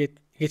really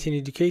getting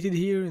educated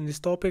here in this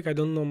topic. I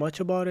don't know much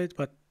about it,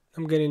 but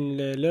I'm getting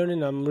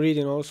learning. I'm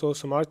reading also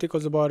some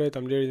articles about it.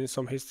 I'm reading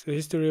some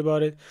history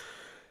about it.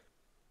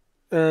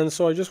 And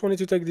so I just wanted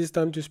to take this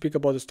time to speak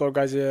about the store,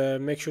 guys.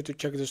 Make sure to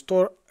check the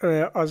store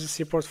as a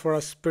support for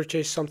us.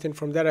 Purchase something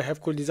from there. I have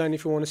cool design.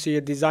 If you want to see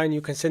a design,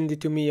 you can send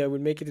it to me. I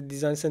will make it a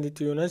design, send it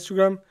to you on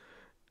Instagram.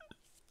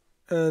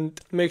 And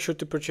make sure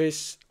to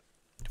purchase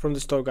from the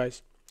store, guys,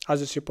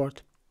 as a support.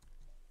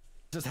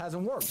 just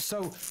hasn't worked.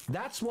 So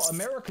that's what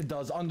America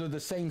does under the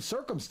same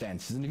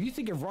circumstances. And if you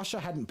think if Russia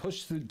hadn't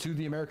pushed to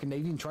the American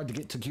Navy and tried to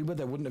get to Cuba,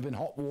 there wouldn't have been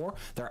hot war.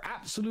 There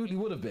absolutely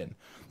would have been,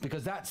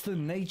 because that's the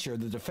nature,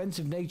 the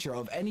defensive nature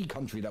of any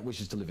country that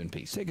wishes to live in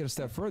peace. Take it a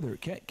step further.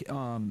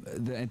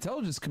 The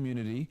intelligence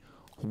community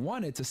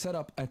wanted to set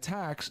up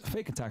attacks,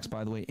 fake attacks,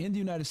 by the way, in the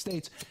United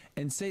States,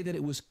 and say that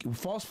it was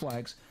false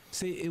flags,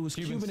 say it was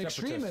Cuban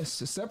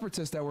extremists,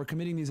 separatists that were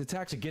committing these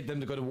attacks To get them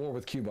to go to war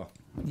with Cuba.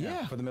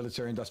 Yeah. For the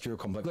military-industrial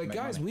complex. Like,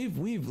 guys,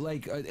 we've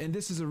like, and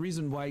this is a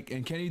reason why,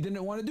 and Kennedy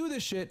didn't want to do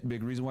this shit.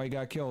 Big reason why he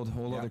got killed.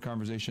 Whole other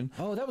conversation.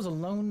 Oh, that was a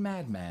lone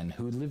madman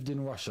who lived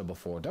in Russia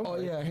before. Don't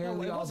worry. yeah, Harry it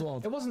wasn't-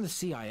 Oswald. It wasn't the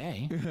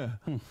CIA.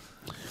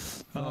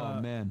 Oh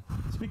man.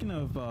 Speaking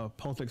of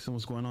politics and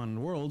what's going on in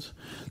the world,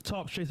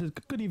 Top Straight says,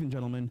 "Good evening,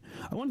 gentlemen.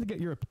 I wanted to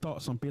get your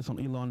thoughts on based on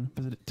Elon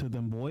visit to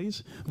them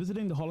boys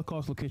visiting the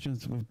Holocaust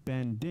locations with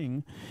Ben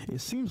Ding.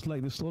 It seems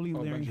like they're slowly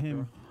layering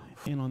him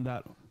in on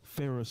that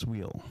Ferris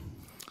wheel."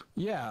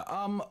 Yeah,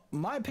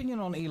 my opinion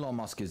on Elon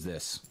Musk is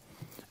this,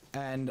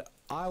 and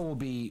I will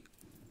be...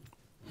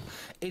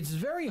 It's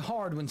very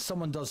hard when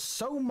someone does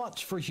so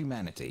much for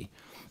humanity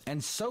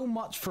and so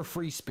much for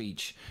free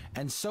speech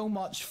and so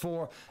much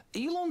for...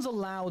 Elon's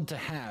allowed to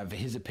have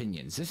his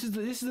opinions. This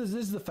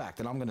is the fact,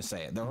 and I'm going to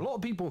say it. There are a lot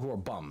of people who are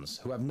bums,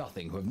 who have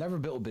nothing, who have never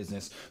built a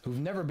business, who've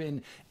never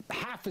been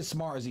half as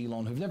smart as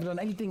Elon, who've never done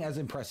anything as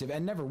impressive,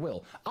 and never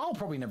will. I'll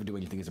probably never do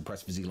anything as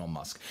impressive as Elon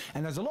Musk.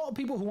 And there's a lot of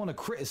people who want to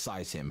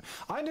criticize him.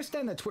 I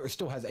understand that Twitter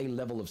still has a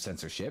level of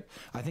censorship.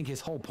 I think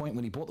his whole point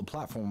when he bought the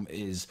platform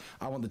is,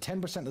 I want the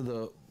 10% of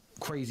the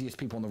craziest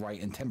people on the right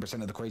and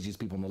 10% of the craziest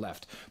people on the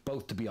left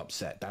both to be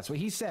upset. That's what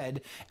he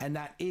said, and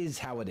that is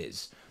how it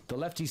is. The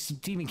lefty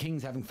Stephen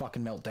King's having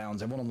fucking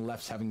meltdowns. Everyone on the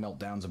left's having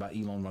meltdowns about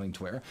Elon running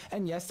Twitter.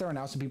 And yes, there are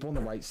now some people on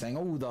the right saying,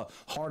 oh, the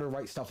harder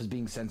right stuff is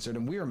being censored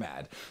and we're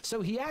mad.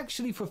 So he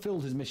actually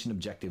fulfilled his mission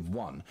objective,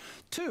 1.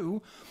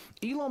 2,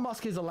 Elon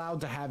Musk is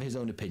allowed to have his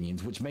own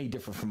opinions, which may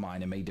differ from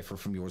mine and may differ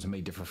from yours and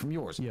may differ from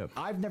yours. Yep.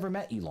 I've never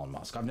met Elon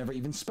Musk. I've never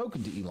even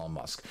spoken to Elon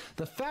Musk.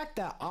 The fact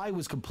that I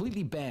was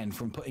completely banned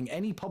from putting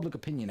any public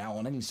opinion out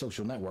on any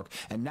social network,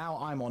 and now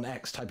I'm on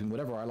X typing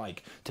whatever I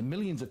like to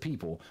millions of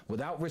people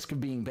without risk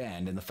of being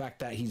banned, and the fact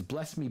that he's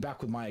blessed me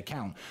back with my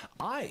account,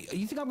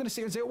 you think I'm going to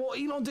sit here and say, well,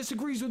 Elon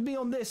disagrees with me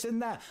on this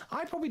and that?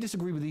 I probably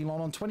disagree with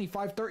Elon on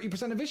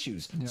 25-30% of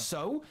issues. Yeah.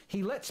 So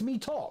he lets me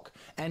talk,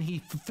 and he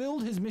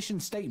fulfilled his mission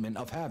statement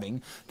of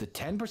having the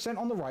 10%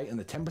 on the right and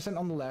the 10%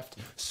 on the left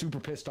super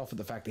pissed off at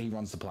the fact that he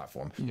runs the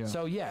platform. Yeah.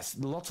 So yes,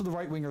 lots of the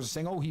right wingers are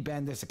saying, oh, he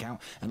banned this account,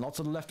 and lots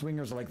of the left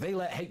wingers are like, they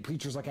let hate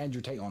preachers like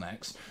Andrew Tate on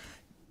X.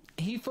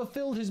 He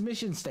fulfilled his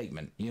mission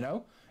statement, you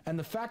know? And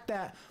the fact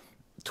that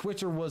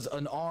Twitter was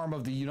an arm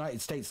of the United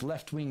States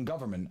left-wing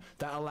government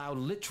that allowed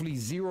literally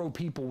 0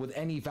 people with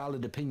any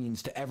valid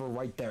opinions to ever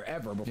write there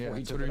ever before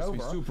he took it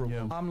over.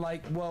 I'm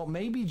like, well,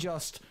 maybe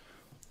just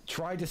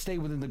try to stay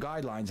within the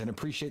guidelines and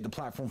appreciate the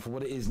platform for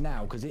what it is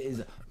now, because it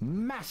is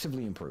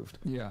massively improved.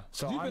 Yeah.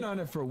 So you've been on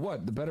it for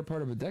what? The better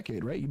part of a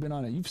decade, right? You've been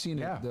on it. You've seen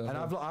it. Yeah. And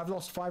I've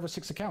lost 5 or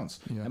 6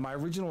 accounts. Yeah. And my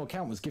original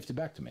account was gifted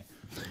back to me.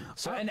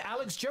 So and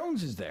Alex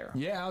Jones is there.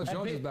 Yeah, Alex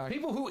Jones is back.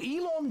 People who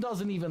Elon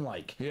doesn't even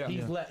like. Yeah.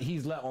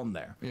 He's let on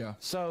there. Yeah.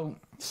 So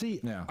see,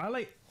 I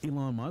like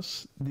Elon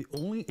Musk. The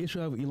only issue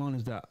I have with Elon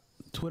is that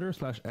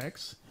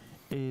Twitter/X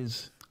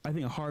is, I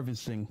think, a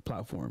harvesting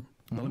platform.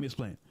 Now let me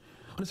explain.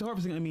 When I say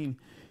harvesting, I mean,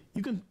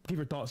 you can give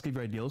your thoughts, give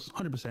your ideals,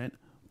 100%,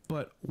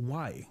 but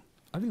why?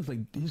 I think it's like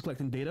he's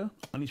collecting data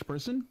on each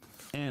person,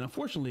 and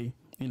unfortunately,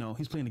 you know,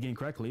 he's playing the game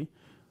correctly.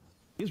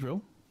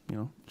 Israel, you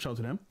know, shout out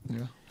to them.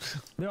 Yeah.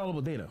 They're all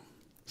about data.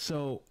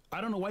 So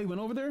I don't know why he went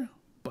over there,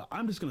 but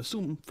I'm just going to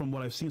assume from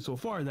what I've seen so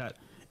far that,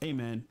 hey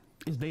man,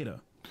 it's data.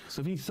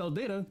 So if he sells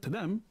data to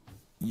them,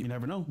 you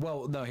never know.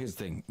 Well, no, here's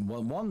the thing.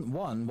 Well,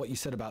 one, what you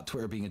said about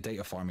Twitter being a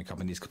data farming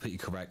company is completely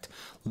correct.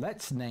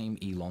 Let's name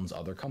Elon's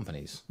other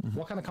companies.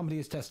 What kind of company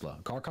is Tesla?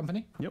 A car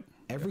company? Yep.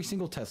 Every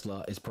single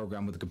Tesla is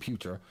programmed with a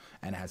computer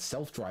and has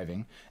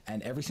self-driving,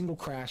 and every single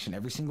crash and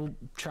every single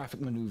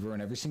traffic maneuver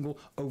and every single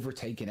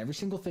overtake and every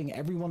single thing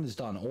everyone has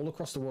done all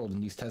across the world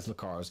in these Tesla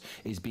cars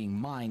is being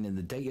mined, and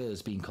the data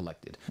is being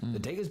collected. The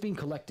data is being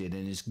collected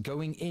and is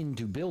going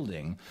into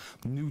building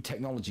new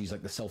technologies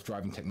like the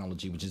self-driving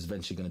technology, which is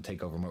eventually going to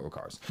take over motor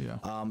cars. Yeah.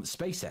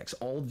 SpaceX,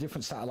 all the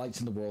different satellites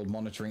in the world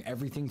monitoring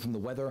everything from the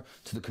weather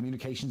to the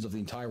communications of the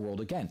entire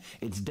world. Again,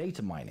 it's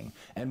data mining.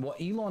 And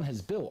what Elon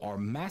has built are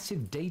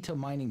massive data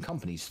mining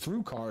companies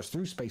through cars,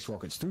 through space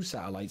rockets, through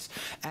satellites.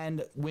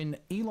 And when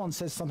Elon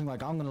says something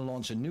like, I'm going to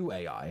launch a new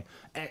AI,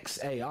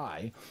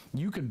 XAI,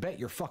 you can bet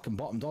your fucking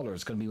bottom dollar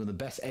it's going to be one of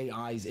the best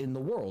AIs in the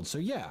world. So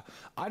yeah,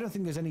 I don't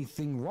think there's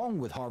anything wrong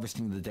with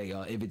harvesting the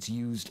data if it's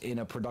used in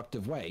a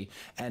productive way.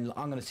 And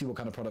I'm going to see what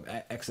kind of product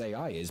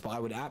XAI is, but I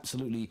would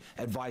absolutely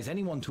advise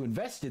anyone to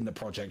invest in the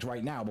project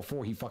right now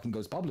before he fucking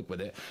goes public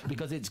with it,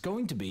 because it's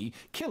going to be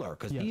killer,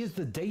 because he is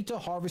the data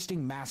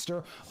harvesting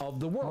master of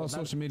the world. All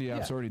social media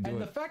apps already do it.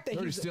 The fact that they're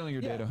already stealing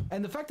your data.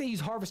 And the fact that he's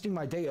harvesting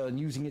my data and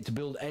using it to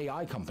build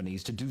AI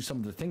companies to do some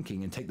of the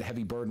thinking and take the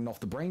heavy burden off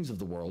the brains of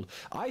the world,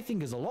 I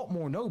think is a lot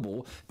more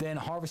noble than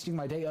harvesting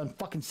my data and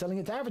fucking selling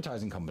it to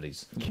advertising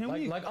companies,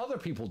 like other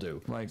people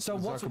do.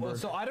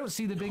 So I don't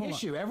see the big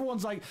issue.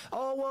 Everyone's like,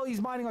 oh well, he's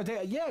mining our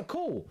data. Yeah,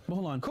 cool. But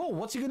hold on. Cool.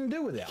 What's he going to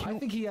do with it? I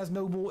think he has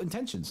noble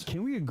intentions.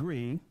 Can we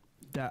agree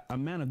that a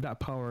man of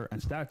that power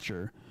and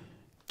stature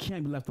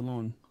can't be left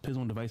alone to his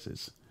own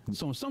devices?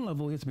 So on some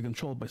level, he has to be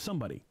controlled by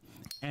somebody.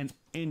 And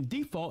in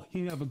default,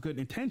 he may have a good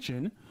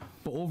intention,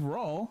 but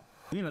overall,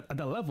 you know, at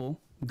that level,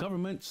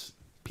 governments,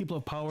 people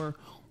of power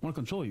want to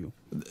control you.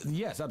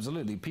 Yes,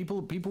 absolutely.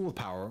 People with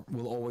power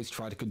will always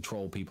try to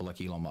control people like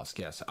Elon Musk.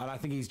 Yes, and I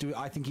think he's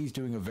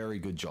doing a very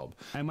good job.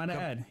 I might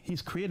add,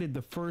 he's created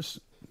the first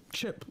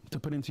chip to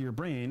put into your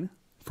brain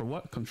for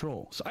what?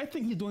 Control. So I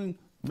think he's doing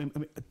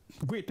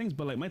great things,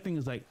 but like my thing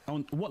is like,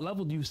 on what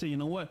level do you say, you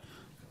know what,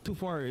 too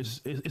far is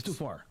too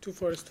far? Too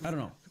far is too far. I don't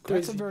know.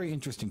 That's a very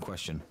interesting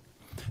question.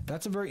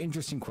 That's a very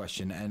interesting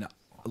question, and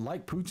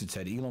like Putin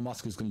said, Elon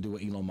Musk is going to do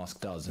what Elon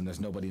Musk does, and there's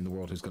nobody in the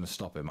world who's going to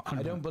stop him.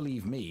 I don't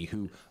believe me,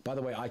 who, by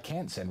the way, I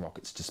can't send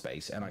rockets to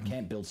space, and I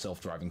can't build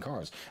self-driving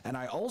cars, and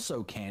I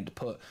also can't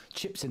put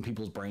chips in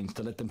people's brains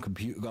to let them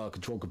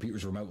control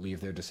computers remotely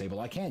if they're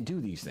disabled. I can't do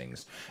these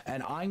things,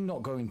 and I'm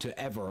not going to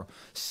ever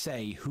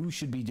say who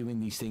should be doing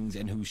these things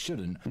and who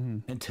shouldn't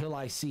until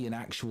I see an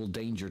actual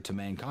danger to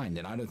mankind,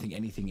 and I don't think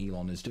anything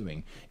Elon is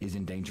doing is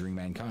endangering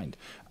mankind.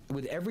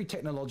 With every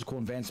technological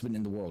advancement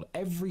in the world,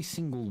 every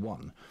single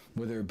one,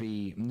 whether it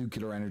be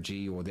nuclear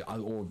energy or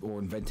or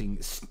inventing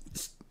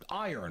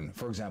iron,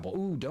 for example.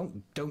 Ooh,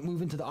 don't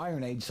move into the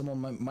Iron Age.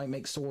 Someone might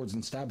make swords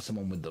and stab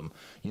someone with them.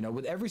 You know,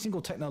 with every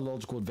single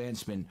technological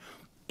advancement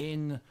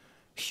in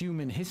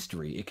human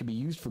history. It can be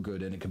used for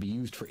good and it can be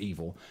used for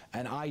evil.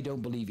 And I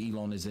don't believe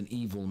Elon is an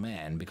evil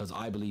man because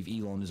I believe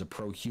Elon is a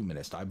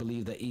pro-humanist. I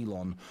believe that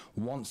Elon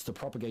wants the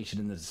propagation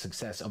and the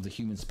success of the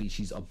human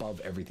species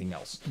above everything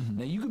else.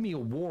 Now, you give me a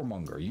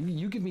warmonger.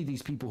 You give me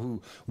these people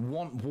who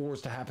want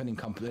wars to happen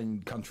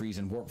in countries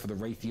and work for the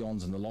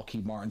Raytheons and the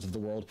Lockheed Martins of the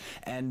world.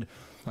 And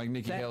Like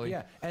Nikki Haley.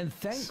 Yeah, and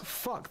thank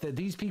fuck that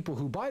these people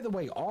who, by the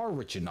way, are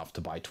rich enough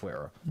to buy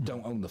Twitter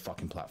don't own the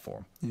fucking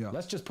platform. Yeah.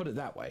 Let's just put it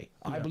that way.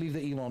 I believe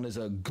that Elon is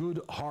a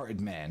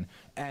good-hearted man,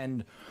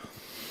 and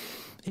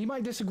he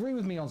might disagree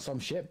with me on some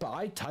shit, but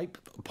I type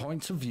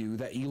points of view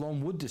that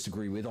Elon would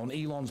disagree with on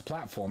Elon's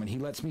platform, and he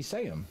lets me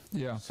say them.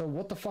 Yeah. So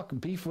what the fuck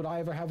beef would I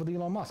ever have with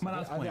Elon Musk? My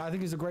last point. I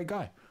think he's a great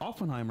guy.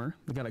 Oppenheimer,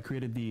 the guy that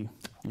created the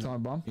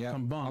Atomic bomb? Yeah.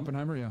 atomic bomb,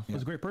 Oppenheimer, yeah.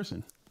 was a great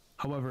person.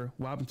 However,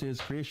 what happened to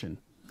his creation?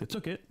 They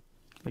took it,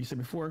 like you said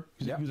before,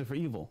 use it for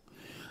evil.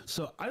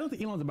 So I don't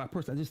think Elon's a bad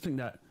person. I just think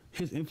that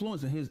his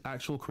influence and his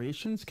actual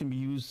creations can be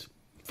used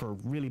for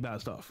really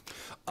bad stuff.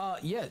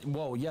 Yeah,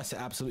 well, yes,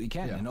 it absolutely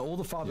can. Yeah. And all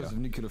the fathers of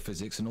nuclear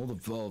physics and all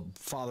the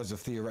fathers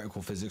of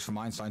theoretical physics, from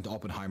Einstein to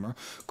Oppenheimer,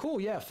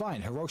 cool, yeah,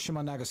 fine.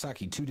 Hiroshima and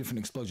Nagasaki, 2 different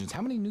explosions.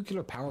 How many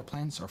nuclear power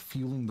plants are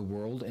fueling the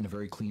world in a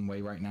very clean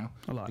way right now?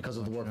 A lot. Because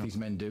of the work these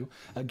men do.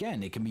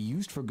 Again, it can be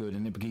used for good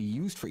and it can be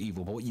used for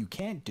evil, but what you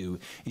can't do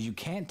is you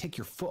can't take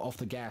your foot off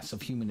the gas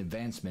of human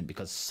advancement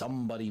because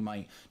somebody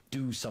might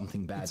do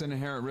something bad. It's an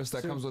inherent risk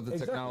that comes with the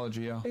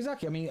technology, yeah.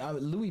 Exactly. I mean,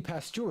 Louis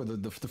Pasteur,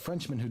 the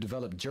Frenchman who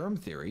developed germ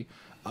theory,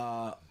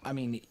 I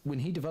mean, when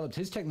he developed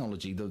his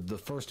technology, the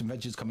first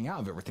inventions coming out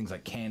of it were things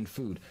like canned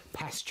food,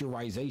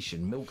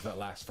 pasteurization, milk that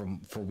lasts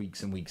for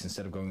weeks and weeks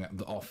instead of going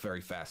off very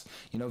fast.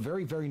 You know,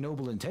 very, very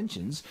noble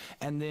intentions.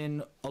 And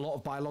then a lot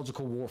of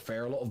biological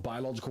warfare, a lot of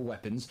biological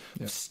weapons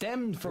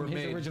stemmed from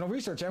his original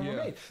research and were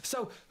made.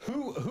 So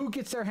who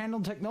gets their hand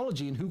on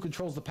technology and who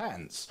controls the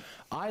patents?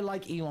 I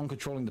like Elon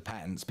controlling the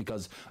patents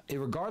because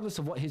regardless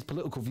of what his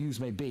political views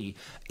may be,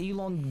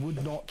 Elon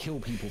would not kill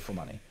people for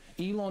money.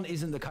 Elon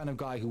isn't the kind of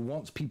guy who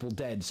wants people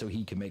dead so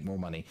he can make more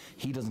money.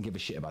 He doesn't give a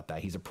shit about that.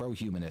 He's a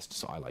pro-humanist,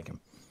 so I like him.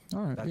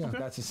 All right,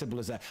 That's as simple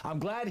as that. I'm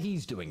glad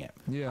he's doing it.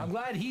 Yeah. I'm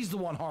glad he's the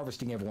one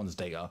harvesting everyone's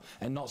data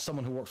and not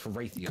someone who works for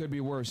Raytheon. Could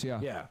be worse,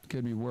 yeah. Yeah.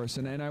 Could be worse.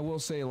 And I will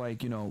say,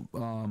 like, you know,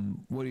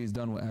 what he's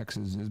done with X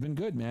has been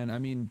good, man. I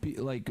mean,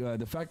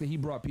 the fact that he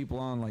brought people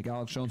on, like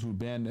Alex Jones, who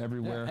banned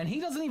everywhere. And he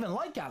doesn't even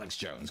like Alex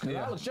Jones, because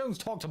Alex Jones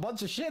talked a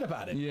bunch of shit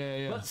about it.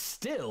 Yeah. But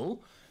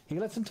still, he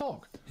lets him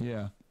talk.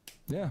 Yeah.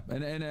 Yeah.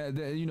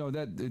 And you know,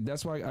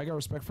 that's why I got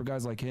respect for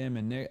guys like him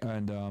and Nick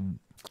and,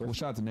 well,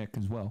 shout out to Nick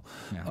as well.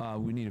 Yeah.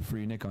 We need a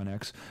free Nick on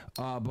X.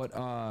 But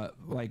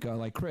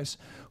like Chris,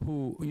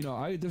 who, you know,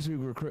 I disagree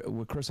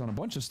with Chris on a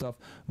bunch of stuff,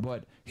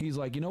 but he's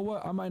like, you know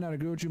what, I might not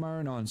agree with you,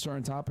 Myron, on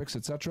certain topics,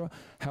 etc.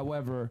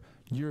 However,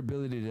 your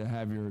ability to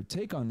have your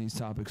take on these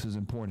topics is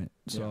important.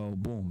 So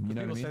boom, you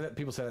know what I mean?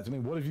 People say that to me.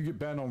 What if you get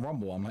banned on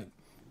Rumble? I'm like,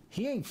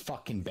 he ain't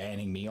fucking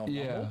banning me on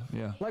Rumble.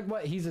 Yeah. Like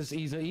what? He's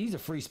a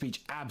free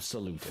speech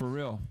absolute. For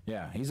real.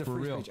 Yeah, he's a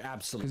free speech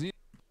absolute. Because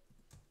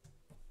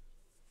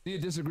he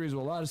disagrees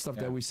with a lot of stuff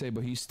that we say,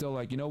 but he's still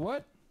like, you know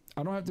what?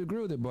 I don't have to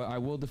agree with it, but I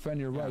will defend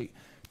your right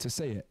to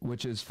say it,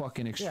 which is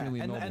fucking extremely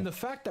noble. And the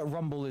fact that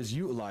Rumble is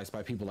utilized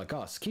by people like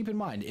us, keep in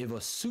mind, if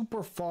a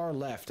super far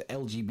left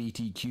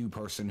LGBTQ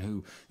person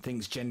who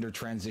thinks gender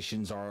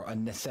transitions are a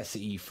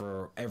necessity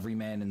for every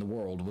man in the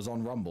world was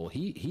on Rumble,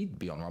 he'd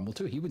be on Rumble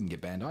too. He wouldn't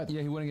get banned either.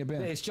 Yeah, he wouldn't get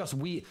banned. It's just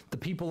the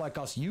people like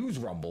us use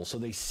Rumble, so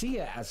they see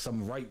it as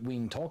some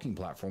right-wing talking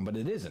platform, but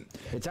it isn't.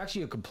 It's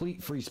actually a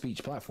complete free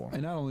speech platform.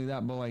 And not only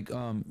that, but like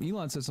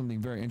Elon said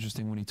something very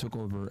interesting when he took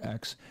over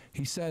X.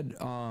 He said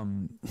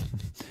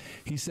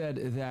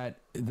that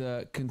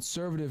the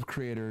conservative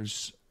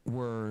creators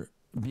were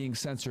being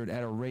censored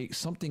at a rate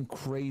something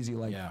crazy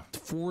like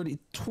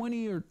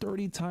 20 or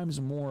 30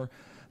 times more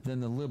than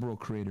the liberal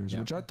creators,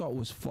 which I thought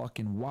was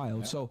fucking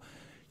wild. So,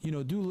 you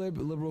know, do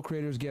liberal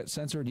creators get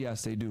censored?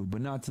 Yes, they do, but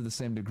not to the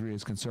same degree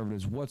as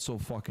conservatives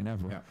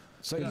whatsoever.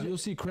 So you'll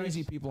see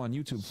crazy people on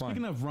YouTube.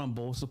 Speaking of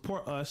Rumble,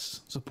 support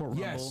us, support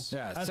Rumble. Yes.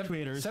 As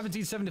creators.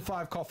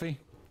 1775 coffee.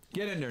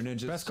 Get in there,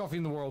 ninjas. Best coffee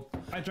in the world.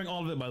 I drink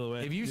all of it, by the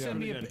way. If you send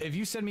me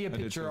a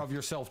picture too. of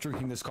yourself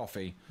drinking this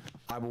coffee,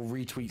 I will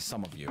retweet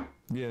some of you.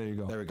 Yeah, there you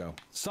go. There we go.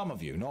 Some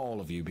of you, not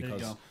all of you,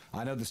 because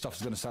I know this stuff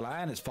is going to sell out,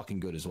 and it's fucking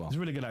good as well. It's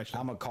really good, actually.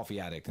 I'm a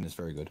coffee addict, and it's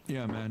very good.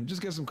 Yeah, man. Just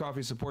get some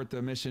coffee, support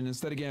the mission.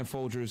 Instead of getting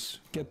Folgers,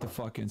 get the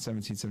fucking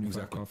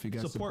 1775 coffee.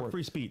 Guys, support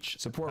free speech.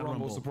 Support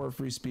Rumble, support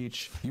free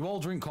speech. You all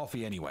drink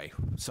coffee anyway,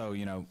 so,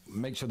 you know,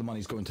 make sure the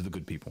money's going to the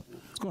good people.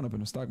 It's going up in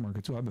the stock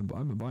market, too. I've been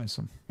buying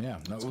some. Yeah.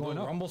 It's going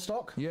up. Rumble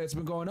stock? Yeah, it's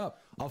been going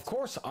up. Of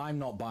course I'm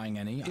not buying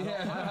any.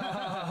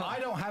 I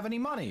don't have any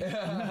money.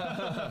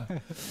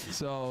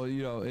 So,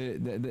 you know,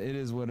 it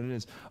is what it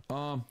is.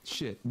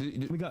 Shit.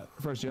 We got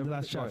first, the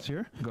last shots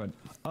here. Go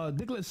ahead.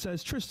 Diglett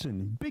says,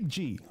 Tristan, Big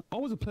G,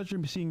 always a pleasure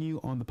seeing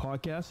you on the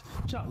podcast.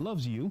 Chat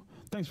loves you.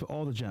 Thanks for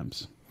all the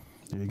gems.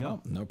 There you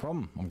go. Oh, no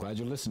problem. I'm glad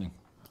you're listening.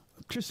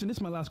 Tristan, this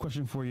is my last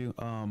question for you.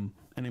 And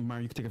then,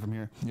 Mario, you can take it from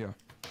here. Yeah.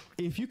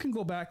 If you can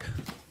go back,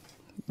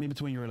 maybe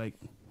to when you were like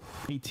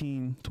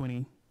 18,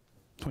 20,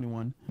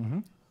 21.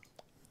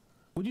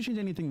 Would you change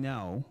anything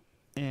now?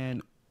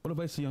 And what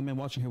advice to young men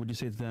watching here would you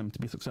say to them to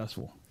be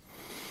successful?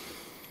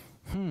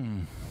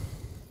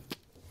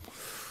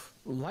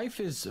 Life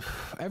is,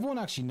 everyone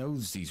actually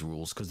knows these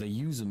rules because they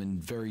use them in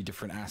very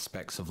different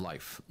aspects of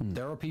life.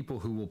 There are people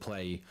who will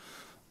play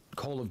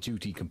Call of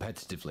Duty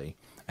competitively,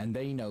 and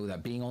they know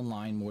that being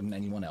online more than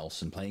anyone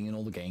else and playing in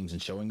all the games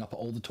and showing up at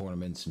all the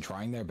tournaments and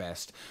trying their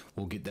best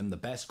will get them the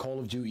best Call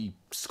of Duty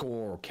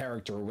score or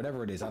character or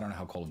whatever it is. I don't know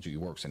how Call of Duty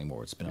works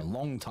anymore. It's been a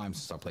long time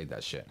since I played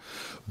that shit.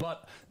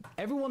 But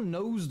everyone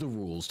knows the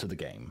rules to the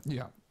game.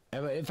 Yeah.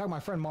 In fact, my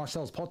friend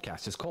Marcel's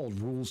podcast is called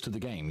Rules to the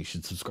Game. You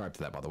should subscribe to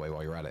that, by the way,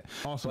 while you're at it.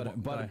 Awesome.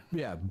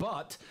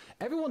 But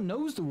everyone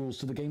knows the rules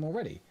to the game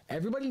already.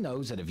 Everybody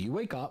knows that if you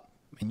wake up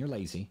and you're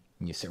lazy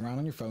and you sit around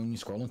on your phone, you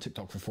scroll on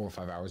TikTok for 4 or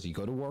 5 hours, you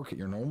go to work at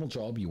your normal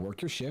job, you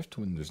work your shift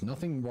when there's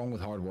nothing wrong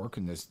with hard work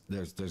and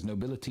there's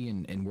nobility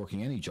in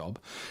working any job,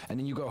 and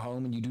then you go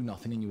home and you do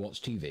nothing and you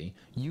watch TV,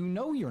 you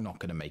know you're not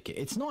going to make it.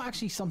 It's not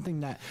actually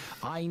something that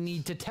I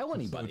need to tell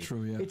anybody. So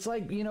true, yeah. It's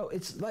like, you know,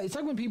 it's like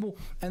when people,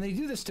 and they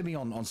do this to me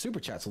on Super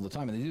Chats all the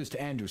time, and they do this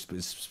to Andrew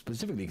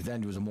specifically because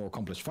Andrew is a more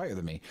accomplished fighter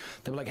than me.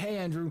 They're like, hey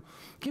Andrew,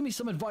 give me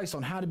some advice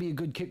on how to be a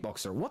good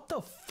kickboxer. What the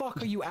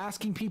fuck are you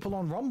asking people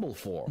on Rumble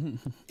for?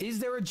 Is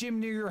there a gym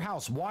near your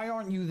house? Why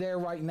aren't you there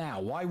right now?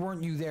 Why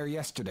weren't you there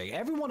yesterday?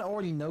 Everyone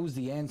already knows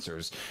the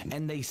answers,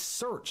 and they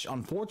search,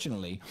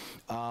 unfortunately,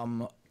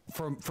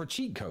 for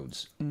cheat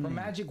codes, for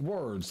magic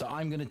words that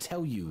I'm going to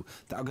tell you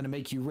that are going to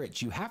make you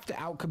rich. You have to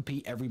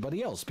outcompete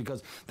everybody else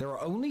because there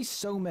are only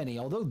so many,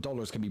 although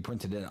dollars can be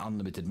printed in an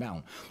unlimited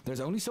amount, there's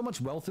only so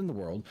much wealth in the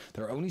world.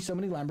 There are only so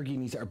many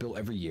Lamborghinis that are built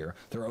every year.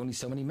 There are only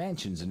so many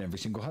mansions in every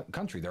single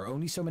country. There are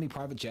only so many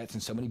private jets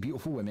and so many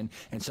beautiful women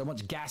and so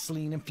much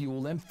gasoline and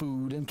fuel and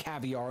food and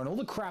caviar and all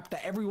the crap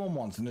that everyone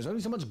wants. And there's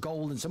only so much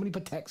gold and so many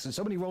Pateks and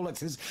so many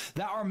Rolexes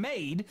that are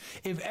made.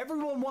 If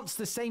everyone wants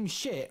the same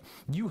shit,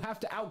 you have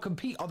to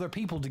outcompete other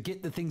people to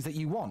get the things that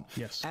you want.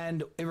 Yes.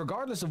 And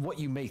regardless of what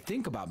you may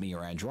think about me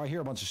or Andrew, I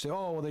hear a bunch of say,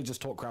 oh, well, they just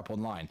talk crap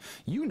online.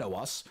 You know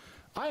us.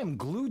 I am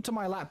glued to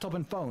my laptop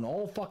and phone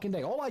all fucking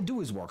day. All I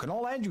do is work, and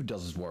all Andrew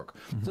does is work.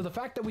 So the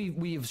fact that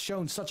we have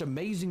shown such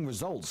amazing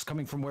results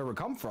coming from where we're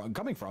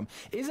coming from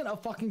isn't a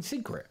fucking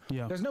secret.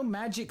 Yeah. There's no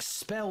magic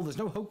spell. There's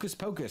no hocus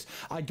pocus.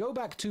 I'd go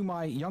back to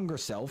my younger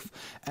self,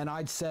 and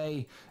I'd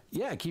say,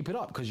 yeah, keep it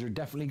up, because you're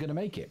definitely going to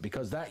make it,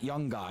 because that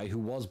young guy who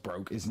was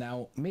broke is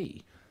now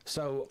me.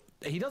 So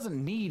he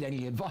doesn't need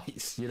any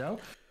advice, you know?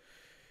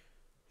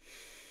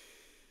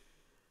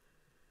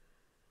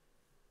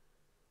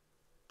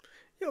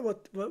 Yeah,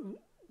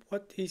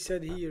 what he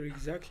said here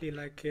exactly,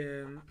 like,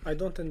 I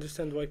don't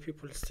understand why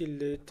people still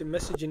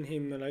messaging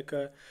him, like,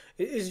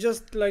 it's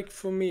just like,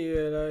 for me,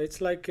 it's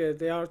like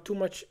they are too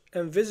much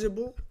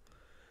invisible.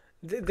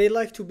 They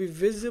like to be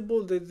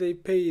visible, that they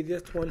pay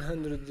that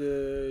 100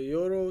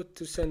 euro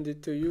to send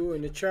it to you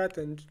in a chat,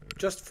 and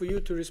just for you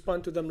to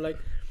respond to them, like,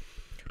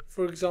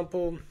 for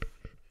example,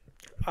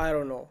 I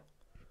don't know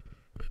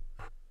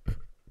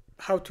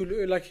how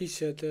to, like he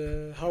said,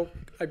 how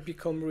I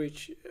become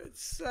rich.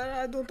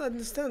 I don't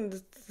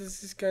understand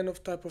this kind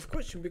of type of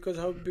question, because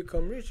how to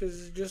become rich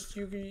is just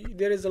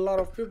there is a lot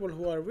of people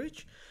who are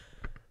rich,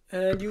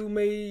 and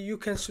you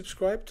can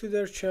subscribe to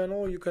their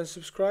channel, you can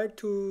subscribe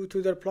to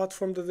their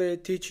platform that they're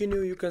teaching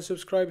you, you can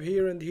subscribe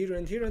here and here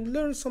and here and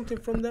learn something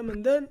from them,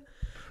 and then,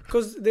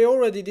 because they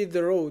already did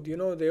the road,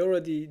 they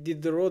already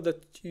did the road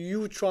that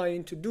you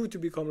trying to do to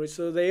become rich,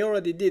 so they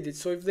already did it.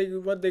 So if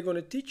what they're going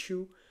to teach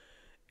you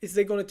is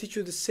they're going to teach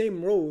you the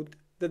same road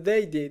that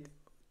they did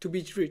to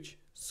be rich.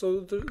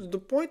 So the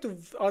point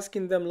of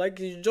asking them, like,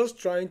 is just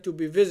trying to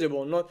be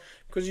visible, not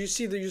because you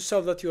see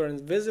yourself that you are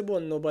invisible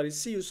and nobody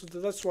see you, so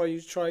that's why you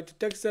try to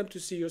text them to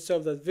see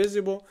yourself that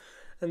visible,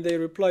 and they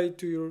reply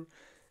to your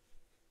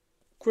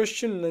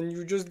question, and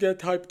you just get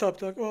hyped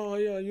up, like, oh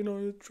yeah,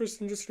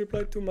 Tristan just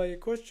replied to my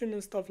question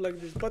and stuff like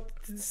this. But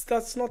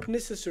that's not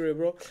necessary,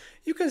 bro.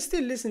 You can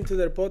still listen to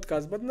their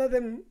podcast, but not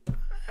them.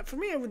 For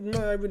me, I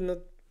would not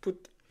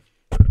put.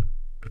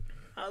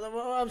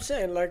 I'm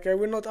saying, like, I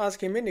will not ask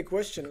him any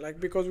question, like,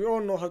 because we all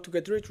know how to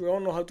get rich, we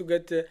all know how to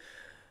get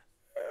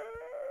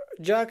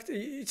jacked.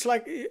 It's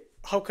like,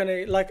 how can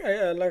I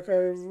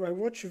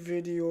watch a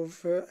video of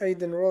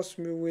Aiden Ross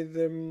with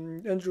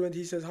Andrew, and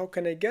he says, how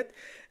can I get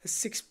a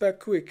six-pack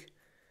quick?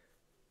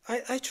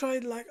 I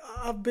tried, like,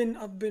 I've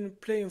been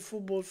playing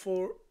football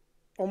for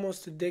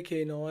almost a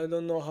decade now. I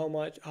don't know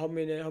how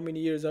many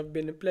years I've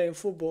been playing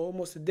football,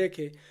 almost a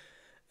decade,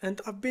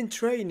 and I've been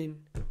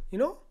training,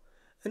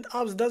 and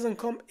abs doesn't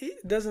come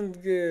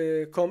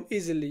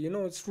easily.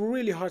 It's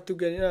really hard to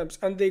get abs,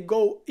 and they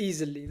go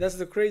easily. That's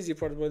the crazy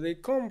part, but they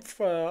come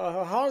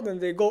hard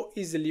and they go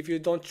easily if you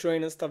don't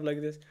train and stuff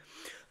like this.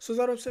 So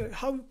that I'm saying,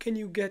 how can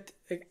you get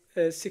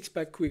a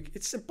six-pack quick?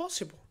 It's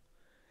impossible.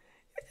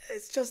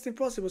 It's just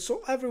impossible.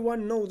 So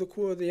everyone know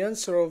the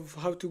answer of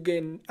how to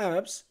gain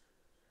abs,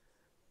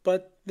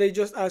 but they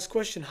just ask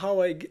question,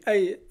 how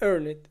I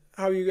earn it,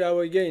 how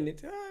I gain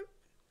it.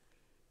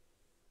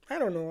 I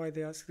don't know why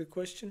they ask the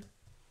question.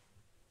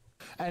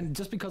 And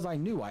just because I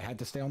knew, I had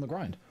to stay on the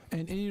grind.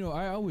 And you know,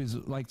 I always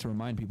like to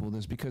remind people of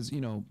this because,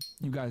 you know,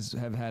 you guys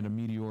have had a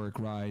meteoric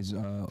rise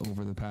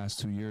over the past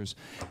 2 years,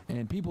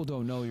 and people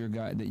don't know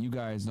that you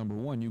guys, number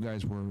one, you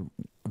guys were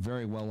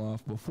very well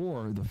off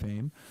before the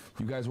fame.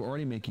 You guys were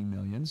already making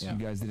millions. Yeah. You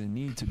guys didn't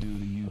need to do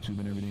the YouTube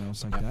and everything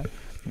else like that.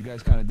 You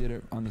guys kind of did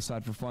it on the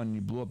side for fun, and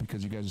you blew up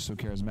because you guys are so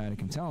charismatic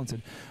and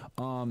talented.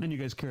 And you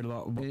guys cared a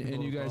lot.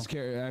 And you guys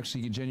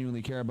actually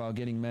genuinely care about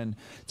getting men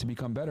to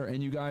become better.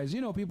 And you guys,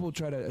 you know, people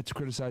try to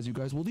criticize you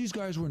guys. Well, these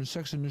guys were in the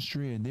sex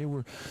industry and they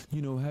were,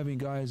 you know, having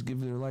guys give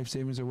their life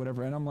savings or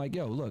whatever. And I'm like,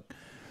 yo, look,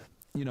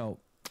 you know,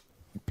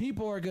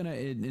 people are gonna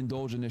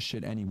indulge in this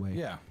shit anyway.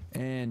 Yeah.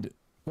 And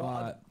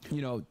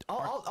you know,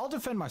 I'll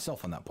defend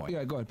myself on that point.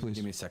 yeah, go ahead, please.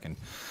 Give me a second.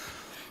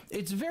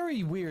 It's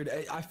very weird.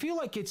 I feel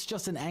like it's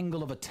just an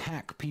angle of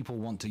attack people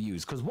want to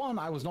use. Because one,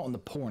 I was not in the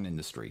porn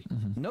industry.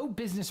 No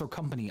business or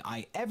company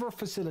I ever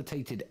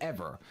facilitated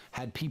ever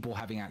had people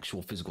having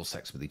actual physical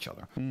sex with each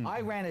other. I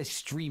ran a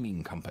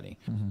streaming company.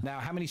 Now,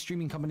 how many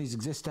streaming companies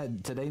exist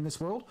today in this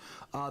world?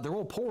 They're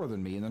all poorer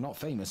than me and they're not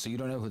famous, so you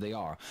don't know who they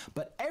are.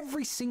 But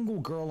every single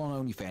girl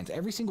on OnlyFans,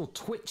 every single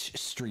Twitch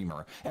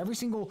streamer, every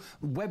single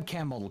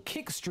webcam model,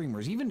 Kick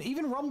streamers,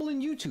 even Rumble and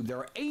YouTube, there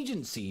are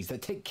agencies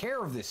that take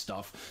care of this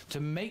stuff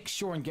to make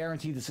sure and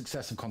guarantee the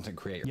success of content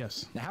creators.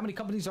 Yes. Now, how many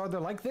companies are there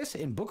like this?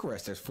 In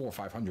Bucharest, there's 400 or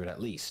 500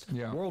 at least.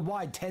 Yeah.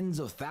 Worldwide, tens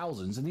of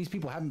thousands, and these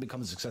people haven't become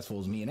as successful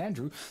as me and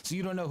Andrew, so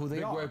you don't know who they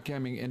Big are.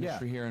 webcamming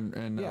industry here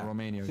in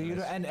Romania. So you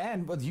know,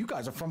 and you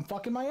guys are from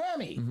fucking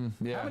Miami.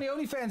 Yeah. How many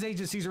OnlyFans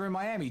agencies are in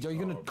Miami? Are you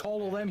going to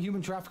call all them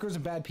human traffickers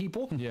and bad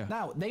people? Yeah.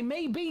 Now, they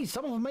may be.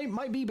 Some of them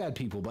might be bad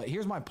people, but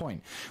here's my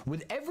point.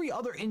 With every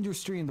other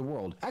industry in the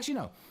world, actually,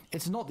 no,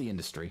 it's not the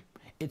industry.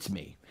 It's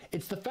me.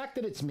 It's the fact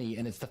that it's me,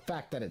 and it's the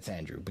fact that it's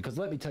Andrew. Because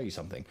let me tell you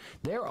something.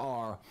 There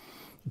are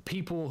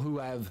people who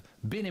have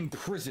been in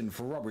prison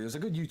for robbery. There's a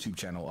good YouTube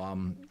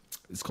channel.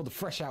 It's called the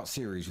Fresh Out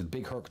series with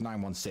Big Herc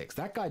 916.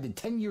 That guy did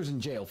 10 years in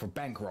jail for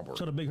bank robbery.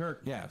 Shout out Big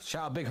Herc. Yeah,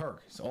 shout out Big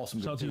Herc. It's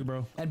awesome. Shout out to you,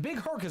 bro. And Big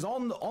Herc is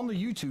on the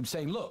YouTube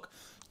saying, look,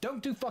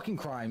 don't do fucking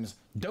crimes,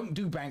 don't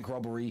do bank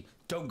robbery,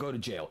 don't go to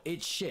jail.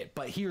 It's shit,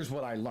 but here's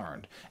what I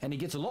learned. And he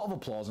gets a lot of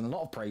applause and a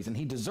lot of praise, and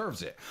he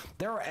deserves it.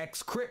 There are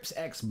ex-Crips,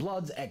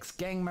 ex-Bloods,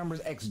 ex-gang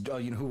members,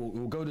 who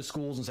will go to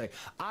schools and say,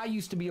 I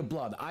used to be a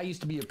Blood, I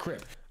used to be a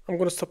Crip. I'm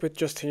gonna stop it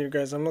just here,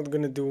 guys. I'm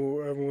gonna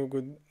do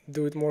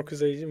it more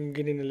because I'm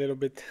getting a little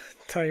bit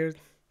tired,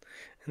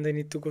 and I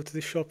need to go to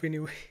the shop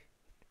anyway.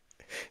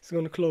 It's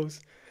gonna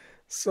close.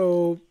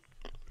 So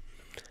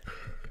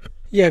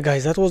yeah,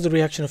 guys, that was the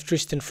reaction of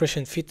Tristan, Fresh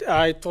and Fit.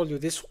 I told you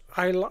this.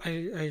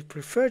 I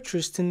prefer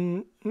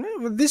Tristan.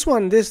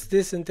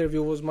 This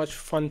interview was much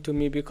fun to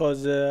me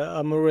because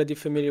I'm already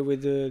familiar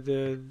with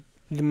the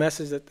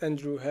message that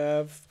Andrew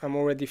have. I'm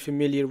already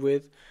familiar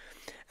with,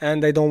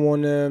 and I don't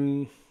want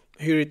to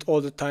hear it all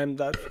the time.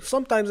 That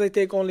sometimes I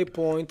take only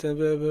point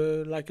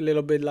and like a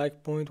little bit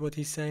like point what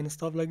he's saying and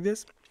stuff like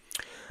this.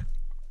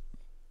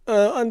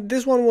 And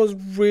this one was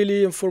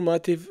really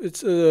informative.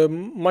 It's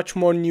much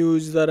more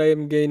news that I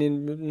am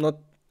gaining, not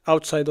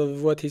outside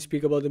of what he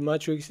speak about the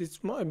matrix.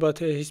 But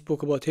he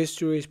spoke about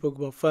history, he spoke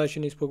about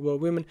fashion, he spoke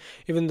about women.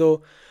 Even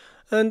though,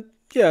 and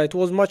yeah, it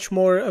was much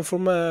more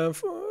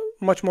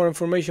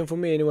information for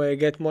me anyway. I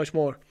get much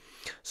more.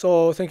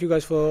 So thank you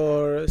guys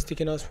for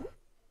sticking us.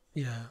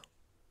 Yeah,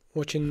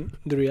 watching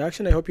the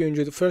reaction. I hope you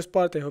enjoyed the first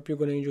part. I hope you're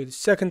gonna enjoy the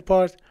second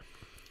part.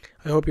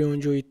 I hope you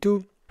enjoy it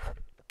too.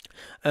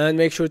 And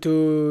make sure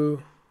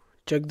to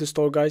check the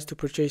store, guys, to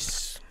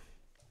purchase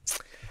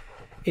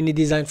any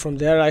design from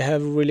there. I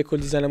have a really cool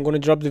design. I'm going to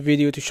drop the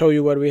video to show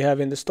you what we have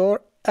in the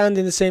store, and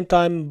in the same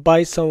time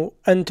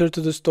enter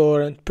to the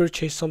store and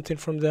purchase something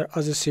from there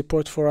as a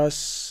support for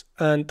us.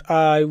 And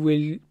I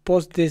will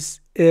post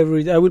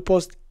every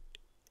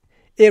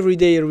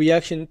day a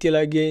reaction till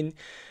I gain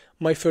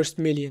my first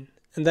million,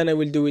 and then I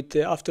will do it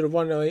after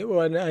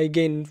when I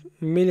gain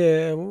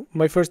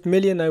my first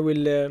million. I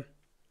will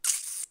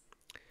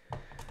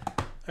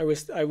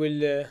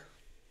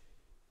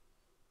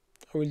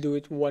do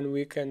it 1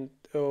 week, and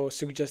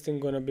suggesting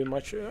gonna be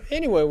much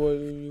anyway.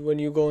 When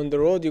you go on the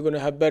road, you're gonna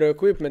have better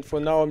equipment. For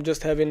now, I'm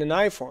just having an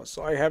iPhone,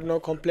 so I have no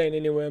complaint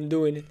anyway. I'm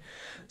doing it.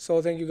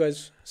 So thank you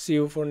guys. See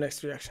you for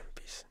next reaction.